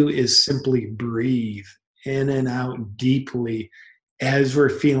we do is simply breathe in and out deeply as we're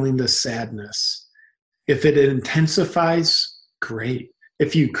feeling the sadness. If it intensifies, great.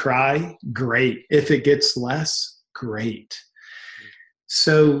 If you cry, great. If it gets less, great.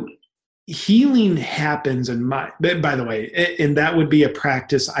 So healing happens by the way, and that would be a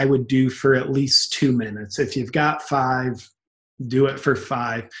practice I would do for at least 2 minutes. If you've got 5, do it for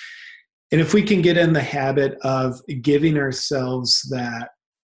 5. And if we can get in the habit of giving ourselves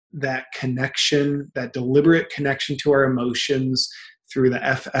that connection, that deliberate connection to our emotions through the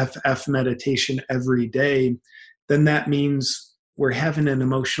FFF meditation every day, then that means we're having an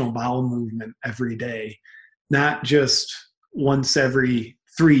emotional bowel movement every day, not just once every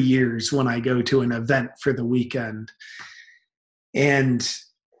 3 years when I go to an event for the weekend. And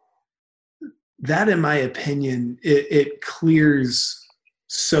that, in my opinion, it clears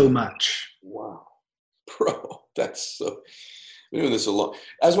so much. Wow. Bro, that's so, I've been doing this a lot.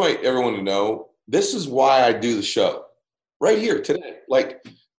 I just want everyone to know, this is why I do the show right here today. Like,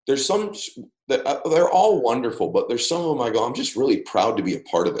 there's some that they're all wonderful, but there's some of them I go, I'm just really proud to be a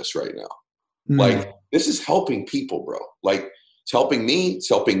part of this right now. Like, this is helping people, bro. Like, it's helping me. It's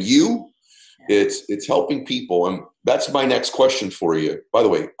helping you. It's helping people. And that's my next question for you. By the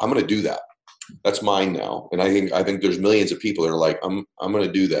way, I'm going to do that. That's mine now. And I think there's millions of people that are like, I'm going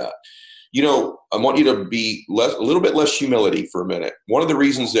to do that. You know, I want you to be a little bit less humility for a minute. One of the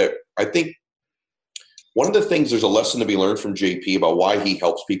reasons that I think one of the things, there's a lesson to be learned from JP about why he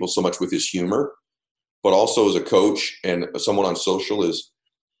helps people so much with his humor, but also as a coach and someone on social, is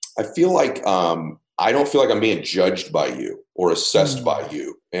I feel like I don't feel like I'm being judged by you or assessed by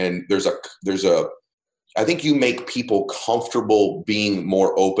you. And there's a I think you make people comfortable being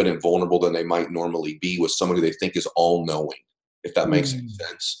more open and vulnerable than they might normally be with somebody they think is all knowing, if that makes any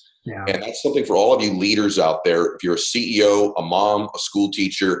sense. Yeah. And that's something for all of you leaders out there. If you're a CEO, a mom, a school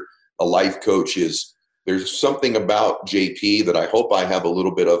teacher, a life coach, there's something about JP that I hope I have a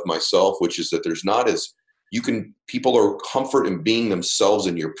little bit of myself, which is that there's not as people are comfort in being themselves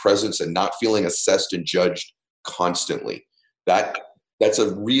in your presence and not feeling assessed and judged constantly. That's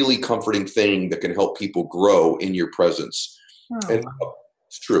a really comforting thing that can help people grow in your presence. Oh. And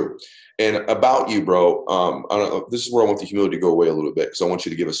it's true. And about you, bro, I don't know, this is where I want the humility to go away a little bit, because I want you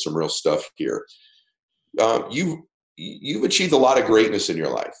to give us some real stuff here. You've achieved a lot of greatness in your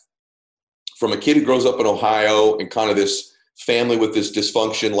life. From a kid who grows up in Ohio and kind of this family with this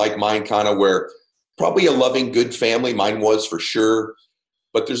dysfunction like mine, kind of, where probably a loving, good family, mine was for sure.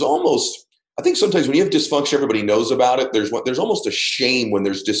 But there's almost, I think sometimes when you have dysfunction, everybody knows about it. There's almost a shame when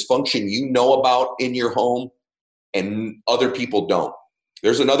there's dysfunction you know about in your home and other people don't.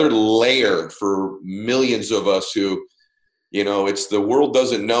 There's another layer for millions of us who, you know, it's the world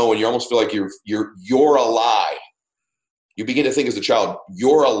doesn't know, and you almost feel like you're a lie. You begin to think as a child,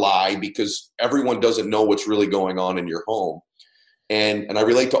 you're a lie because everyone doesn't know what's really going on in your home. And I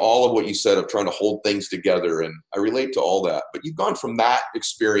relate to all of what you said of trying to hold things together, and I relate to all that. But you've gone from that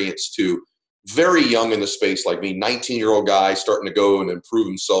experience to very young in the space like me, 19-year-old guy starting to go and improve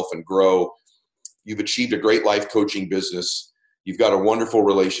himself and grow. You've achieved a great life coaching business. You've got a wonderful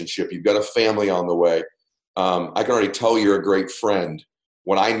relationship. You've got a family on the way. I can already tell you're a great friend.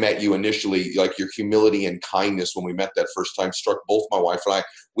 When I met you initially, like, your humility and kindness when we met that first time struck both my wife and I.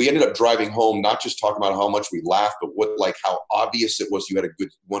 We ended up driving home, not just talking about how much we laughed, but how obvious it was you had a good,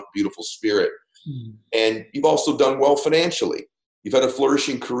 beautiful spirit. Mm-hmm. And you've also done well financially. You've had a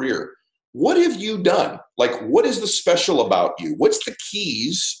flourishing career. What have you done? Like, what is the special about you? What's the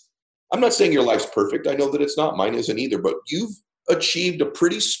keys? I'm not saying your life's perfect. I know that it's not. Mine isn't either. But you've achieved a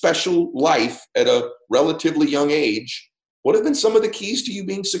pretty special life at a relatively young age. What have been some of the keys to you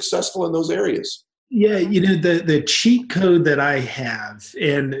being successful in those areas? Yeah, you know, the cheat code that I have,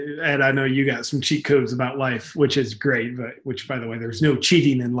 and I know you got some cheat codes about life, which is great, but which, by the way, there's no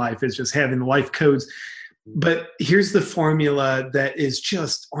cheating in life. It's just having life codes. But here's the formula that is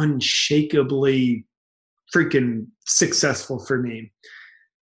just unshakably freaking successful for me.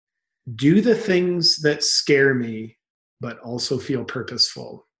 Do the things that scare me, but also feel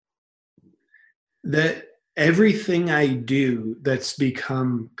purposeful. That everything I do that's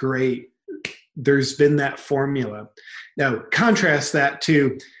become great, there's been that formula. Now, contrast that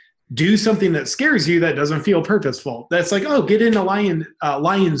to do something that scares you that doesn't feel purposeful. That's like, oh, get in a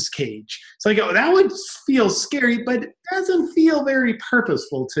lion's cage. It's like, oh, that would feel scary, but it doesn't feel very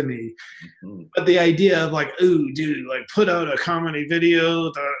purposeful to me. Mm-hmm. But the idea of like, oh, dude, like, put out a comedy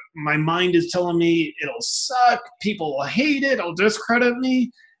video. My mind is telling me it'll suck. People will hate it. It'll discredit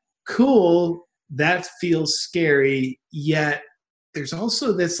me. Cool. That feels scary, yet there's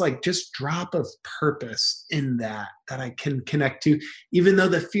also this like just drop of purpose in that I can connect to. Even though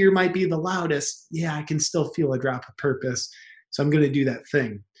the fear might be the loudest, yeah, I can still feel a drop of purpose. So I'm going to do that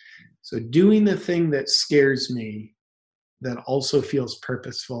thing. So doing the thing that scares me, that also feels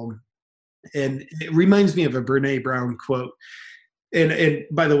purposeful. And it reminds me of a Brene Brown quote. And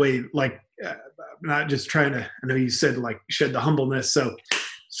by the way, like, I'm not just trying to, I know you said like shed the humbleness. So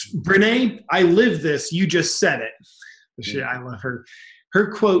Brene, I live this. You just said it. I love her.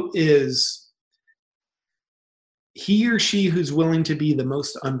 Her quote is, he or she who's willing to be the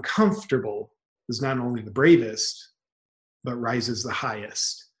most uncomfortable is not only the bravest, but rises the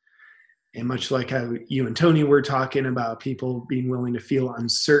highest. And much like how you and Tony were talking about people being willing to feel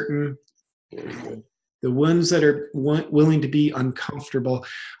uncertain, the ones that are willing to be uncomfortable,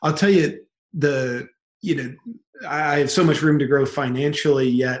 I'll tell you, I have so much room to grow financially,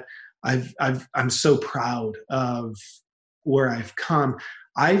 yet I'm so proud of where I've come.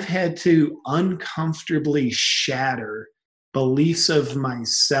 I've had to uncomfortably shatter beliefs of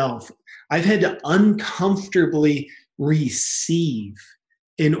myself. I've had to uncomfortably receive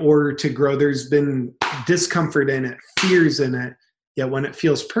in order to grow. There's been discomfort in it, fears in it, yet when it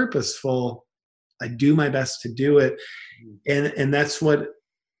feels purposeful, I do my best to do it. And that's what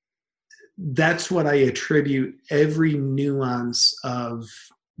I attribute every nuance of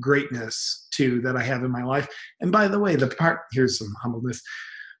greatness to that I have in my life. And by the way, here's some humbleness.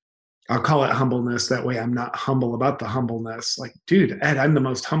 I'll call it humbleness. That way I'm not humble about the humbleness. Like, dude, Ed, I'm the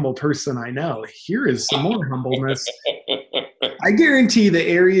most humble person I know. Here is some more humbleness. I guarantee the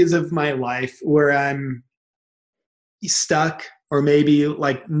areas of my life where I'm stuck or maybe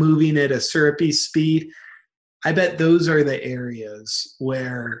like moving at a syrupy speed, I bet those are the areas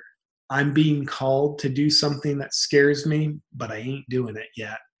where I'm being called to do something that scares me, but I ain't doing it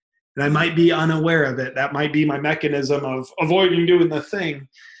yet. And I might be unaware of it. That might be my mechanism of avoiding doing the thing.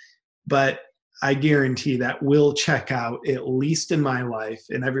 But I guarantee that will check out, at least in my life.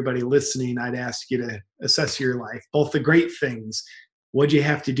 And everybody listening, I'd ask you to assess your life, both the great things. What'd you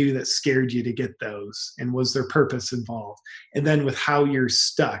have to do that scared you to get those? And was there purpose involved? And then with how you're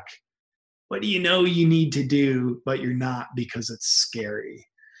stuck, what do you know you need to do, but you're not because it's scary?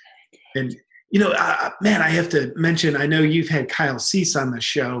 And, man, I have to mention, I know you've had Kyle Cease on the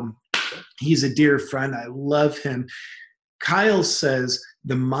show. He's a dear friend. I love him. Kyle says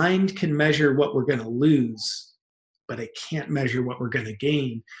the mind can measure what we're going to lose, but it can't measure what we're going to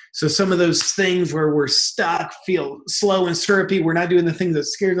gain. So some of those things where we're stuck, feel slow and syrupy, we're not doing the thing that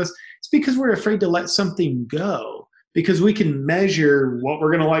scares us, it's because we're afraid to let something go, because we can measure what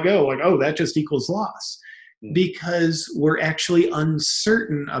we're going to let go. Like, oh, that just equals loss. Because we're actually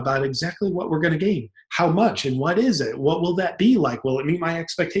uncertain about exactly what we're going to gain. How much and what is it? What will that be like? Will it meet my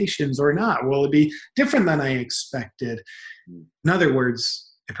expectations or not? Will it be different than I expected? In other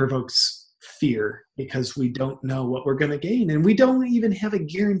words, it provokes fear because we don't know what we're going to gain. And we don't even have a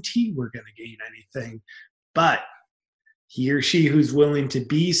guarantee we're going to gain anything. But he or she who's willing to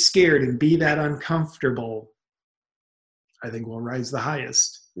be scared and be that uncomfortable, I think will rise the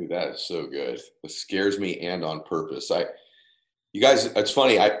highest. Dude, that is so good. It scares me, and on purpose. You guys, it's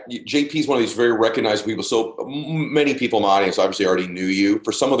funny. JP is one of these very recognized people. So many people in my audience obviously already knew you.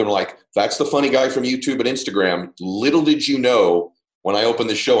 For some of them, like, that's the funny guy from YouTube and Instagram. Little did you know when I opened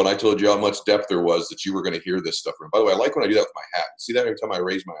the show and I told you how much depth there was that you were going to hear this stuff from. By the way, I like when I do that with my hat. See that every time I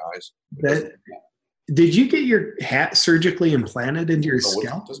raise my eyes? Did you get your hat surgically implanted into your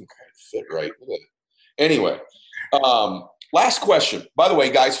scalp? It doesn't kind of fit right. Anyway. Last question. By the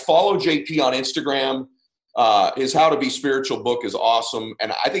way, guys, follow JP on Instagram. His How to Be Spiritual book is awesome.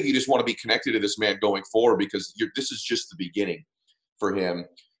 And I think you just want to be connected to this man going forward, because this is just the beginning for him.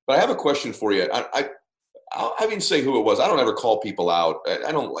 But I have a question for you. I didn't say who it was. I don't ever call people out.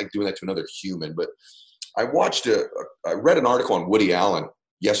 I don't like doing that to another human. But I read an article on Woody Allen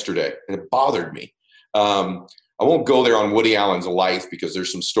yesterday, and it bothered me. I won't go there on Woody Allen's life because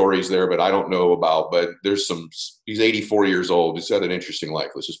there's some stories there, but I don't know about, but he's 84 years old. He's had an interesting life.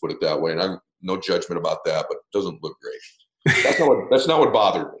 Let's just put it that way. And I have no judgment about that, but it doesn't look great. That's not what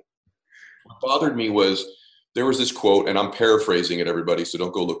bothered me. What bothered me was there was this quote, and I'm paraphrasing it, everybody, so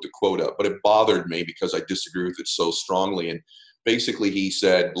don't go look the quote up, but it bothered me because I disagree with it so strongly. And basically he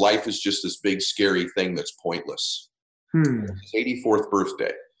said, life is just this big, scary thing that's pointless. His 84th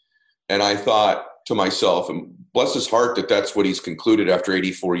birthday. And I thought to myself, and bless his heart that that's what he's concluded after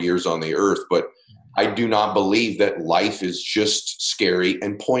 84 years on the earth. But I do not believe that life is just scary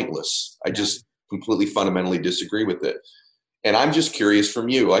and pointless. I just completely fundamentally disagree with it. And I'm just curious from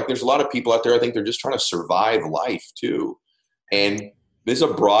you, like, there's a lot of people out there, I think they're just trying to survive life too. And this is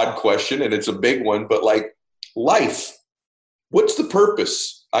a broad question and it's a big one, but like, life, what's the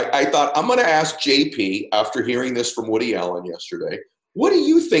purpose? I thought I'm going to ask JP after hearing this from Woody Allen yesterday. What do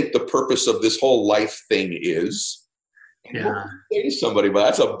you think the purpose of this whole life thing is? And what would you say to somebody? But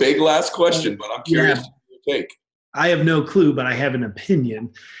that's a big last question, but I'm curious to your take. I have no clue, but I have an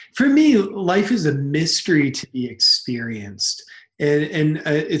opinion. For me, life is a mystery to be experienced. And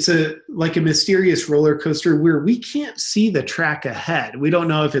it's like a mysterious roller coaster where we can't see the track ahead. We don't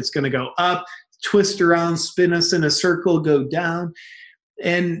know if it's going to go up, twist around, spin us in a circle, go down.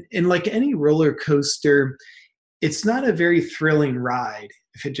 And like any roller coaster, it's not a very thrilling ride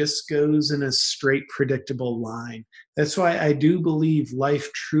if it just goes in a straight, predictable line. That's why I do believe life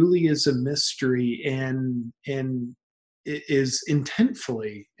truly is a mystery, and it is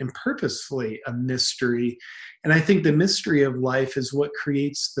intentfully and purposefully a mystery. And I think the mystery of life is what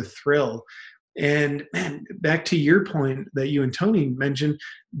creates the thrill. And man, back to your point that you and Tony mentioned,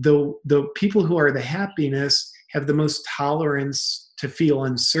 the people who are the happiness have the most tolerance to feel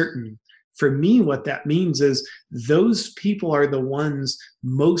uncertain. For me, what that means is those people are the ones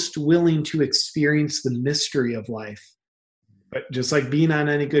most willing to experience the mystery of life. But just like being on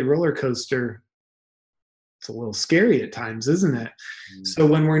any good roller coaster, it's a little scary at times, isn't it? So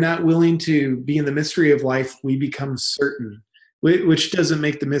when we're not willing to be in the mystery of life, we become certain, which doesn't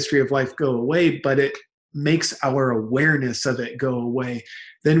make the mystery of life go away, but it makes our awareness of it go away.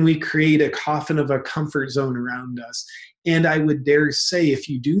 Then we create a coffin of a comfort zone around us. And I would dare say, if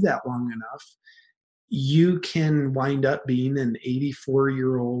you do that long enough, you can wind up being an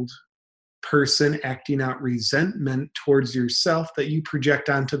 84-year-old person acting out resentment towards yourself that you project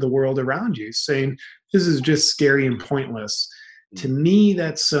onto the world around you, saying, this is just scary and pointless. To me,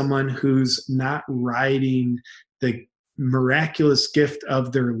 that's someone who's not riding the miraculous gift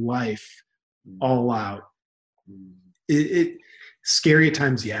of their life all out. Scary at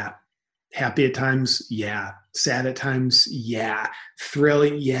times, yeah. Happy at times, yeah. Sad at times, yeah.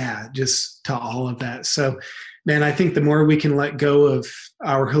 Thrilling, yeah. Just to all of that. So, man, I think the more we can let go of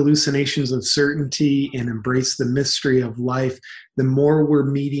our hallucinations of certainty and embrace the mystery of life, the more we're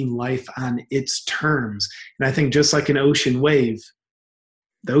meeting life on its terms. And I think just like an ocean wave,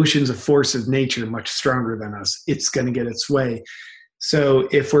 the ocean's a force of nature, much stronger than us. It's going to get its way. So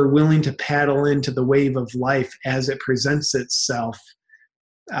if we're willing to paddle into the wave of life as it presents itself,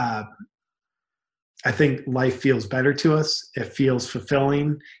 I think life feels better to us. It feels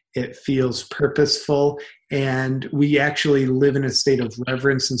fulfilling. It feels purposeful. And we actually live in a state of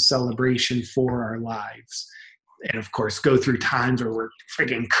reverence and celebration for our lives. And of course, go through times where we're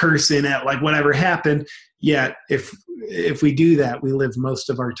freaking cursing at like whatever happened. Yet if we do that, we live most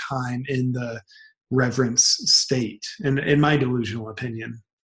of our time in the reverence state, in my delusional opinion.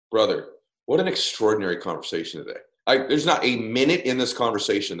 Brother, what an extraordinary conversation today. There's not a minute in this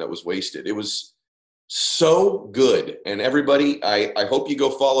conversation that was wasted. It was so good. And everybody, I hope you go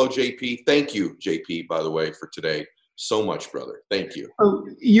follow JP. Thank you, JP, by the way, for today. So much, brother. Thank you. Oh,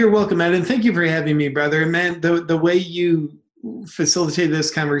 you're welcome, Ed. And thank you for having me, brother. Man, the way you facilitated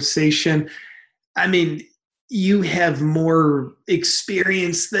this conversation, I mean, you have more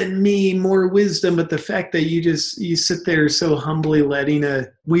experience than me, more wisdom, but the fact that you sit there so humbly letting a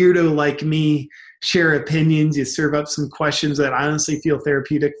weirdo like me share opinions, you serve up some questions that I honestly feel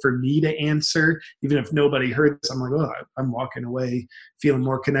therapeutic for me to answer, even if nobody heard this. I'm like, oh, I'm walking away feeling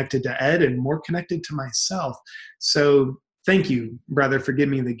more connected to Ed and more connected to myself. So thank you, brother, for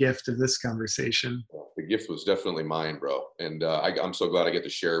giving me the gift of this conversation. The gift was definitely mine, bro. And I'm so glad I get to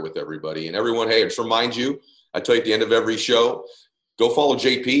share it with everybody. And everyone, hey, just remind you, I tell you at the end of every show, go follow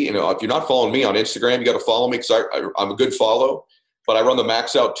JP. You know, if you're not following me on Instagram, you got to follow me because I'm a good follow. But I run the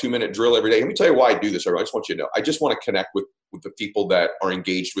Max Out 2-minute drill every day. Let me tell you why I do this. I just want you to know. I just want to connect with the people that are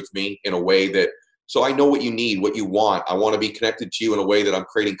engaged with me in a way that, so I know what you need, what you want. I want to be connected to you in a way that I'm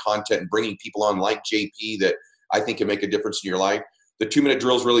creating content and bringing people on like JP that I think can make a difference in your life. The 2-minute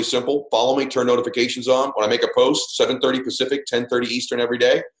drill is really simple. Follow me, turn notifications on. When I make a post, 7:30 Pacific, 10:30 Eastern every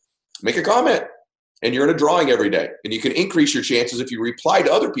day, make a comment. And you're in a drawing every day. And you can increase your chances if you reply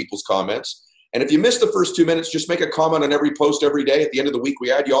to other people's comments. And if you miss the first 2 minutes, just make a comment on every post every day. At the end of the week,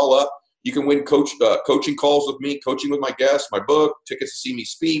 we add you all up. You can win coaching calls with me, coaching with my guests, my book, tickets to see me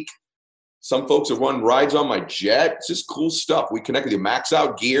speak. Some folks have won rides on my jet. It's just cool stuff. We connect with you, Max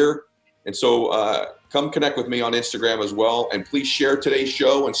Out gear. And so come connect with me on Instagram as well. And please share today's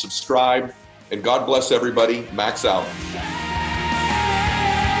show and subscribe. And God bless everybody. Max Out.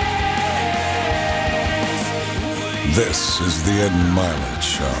 This is the Ed Mylett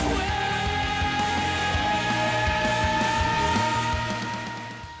Show.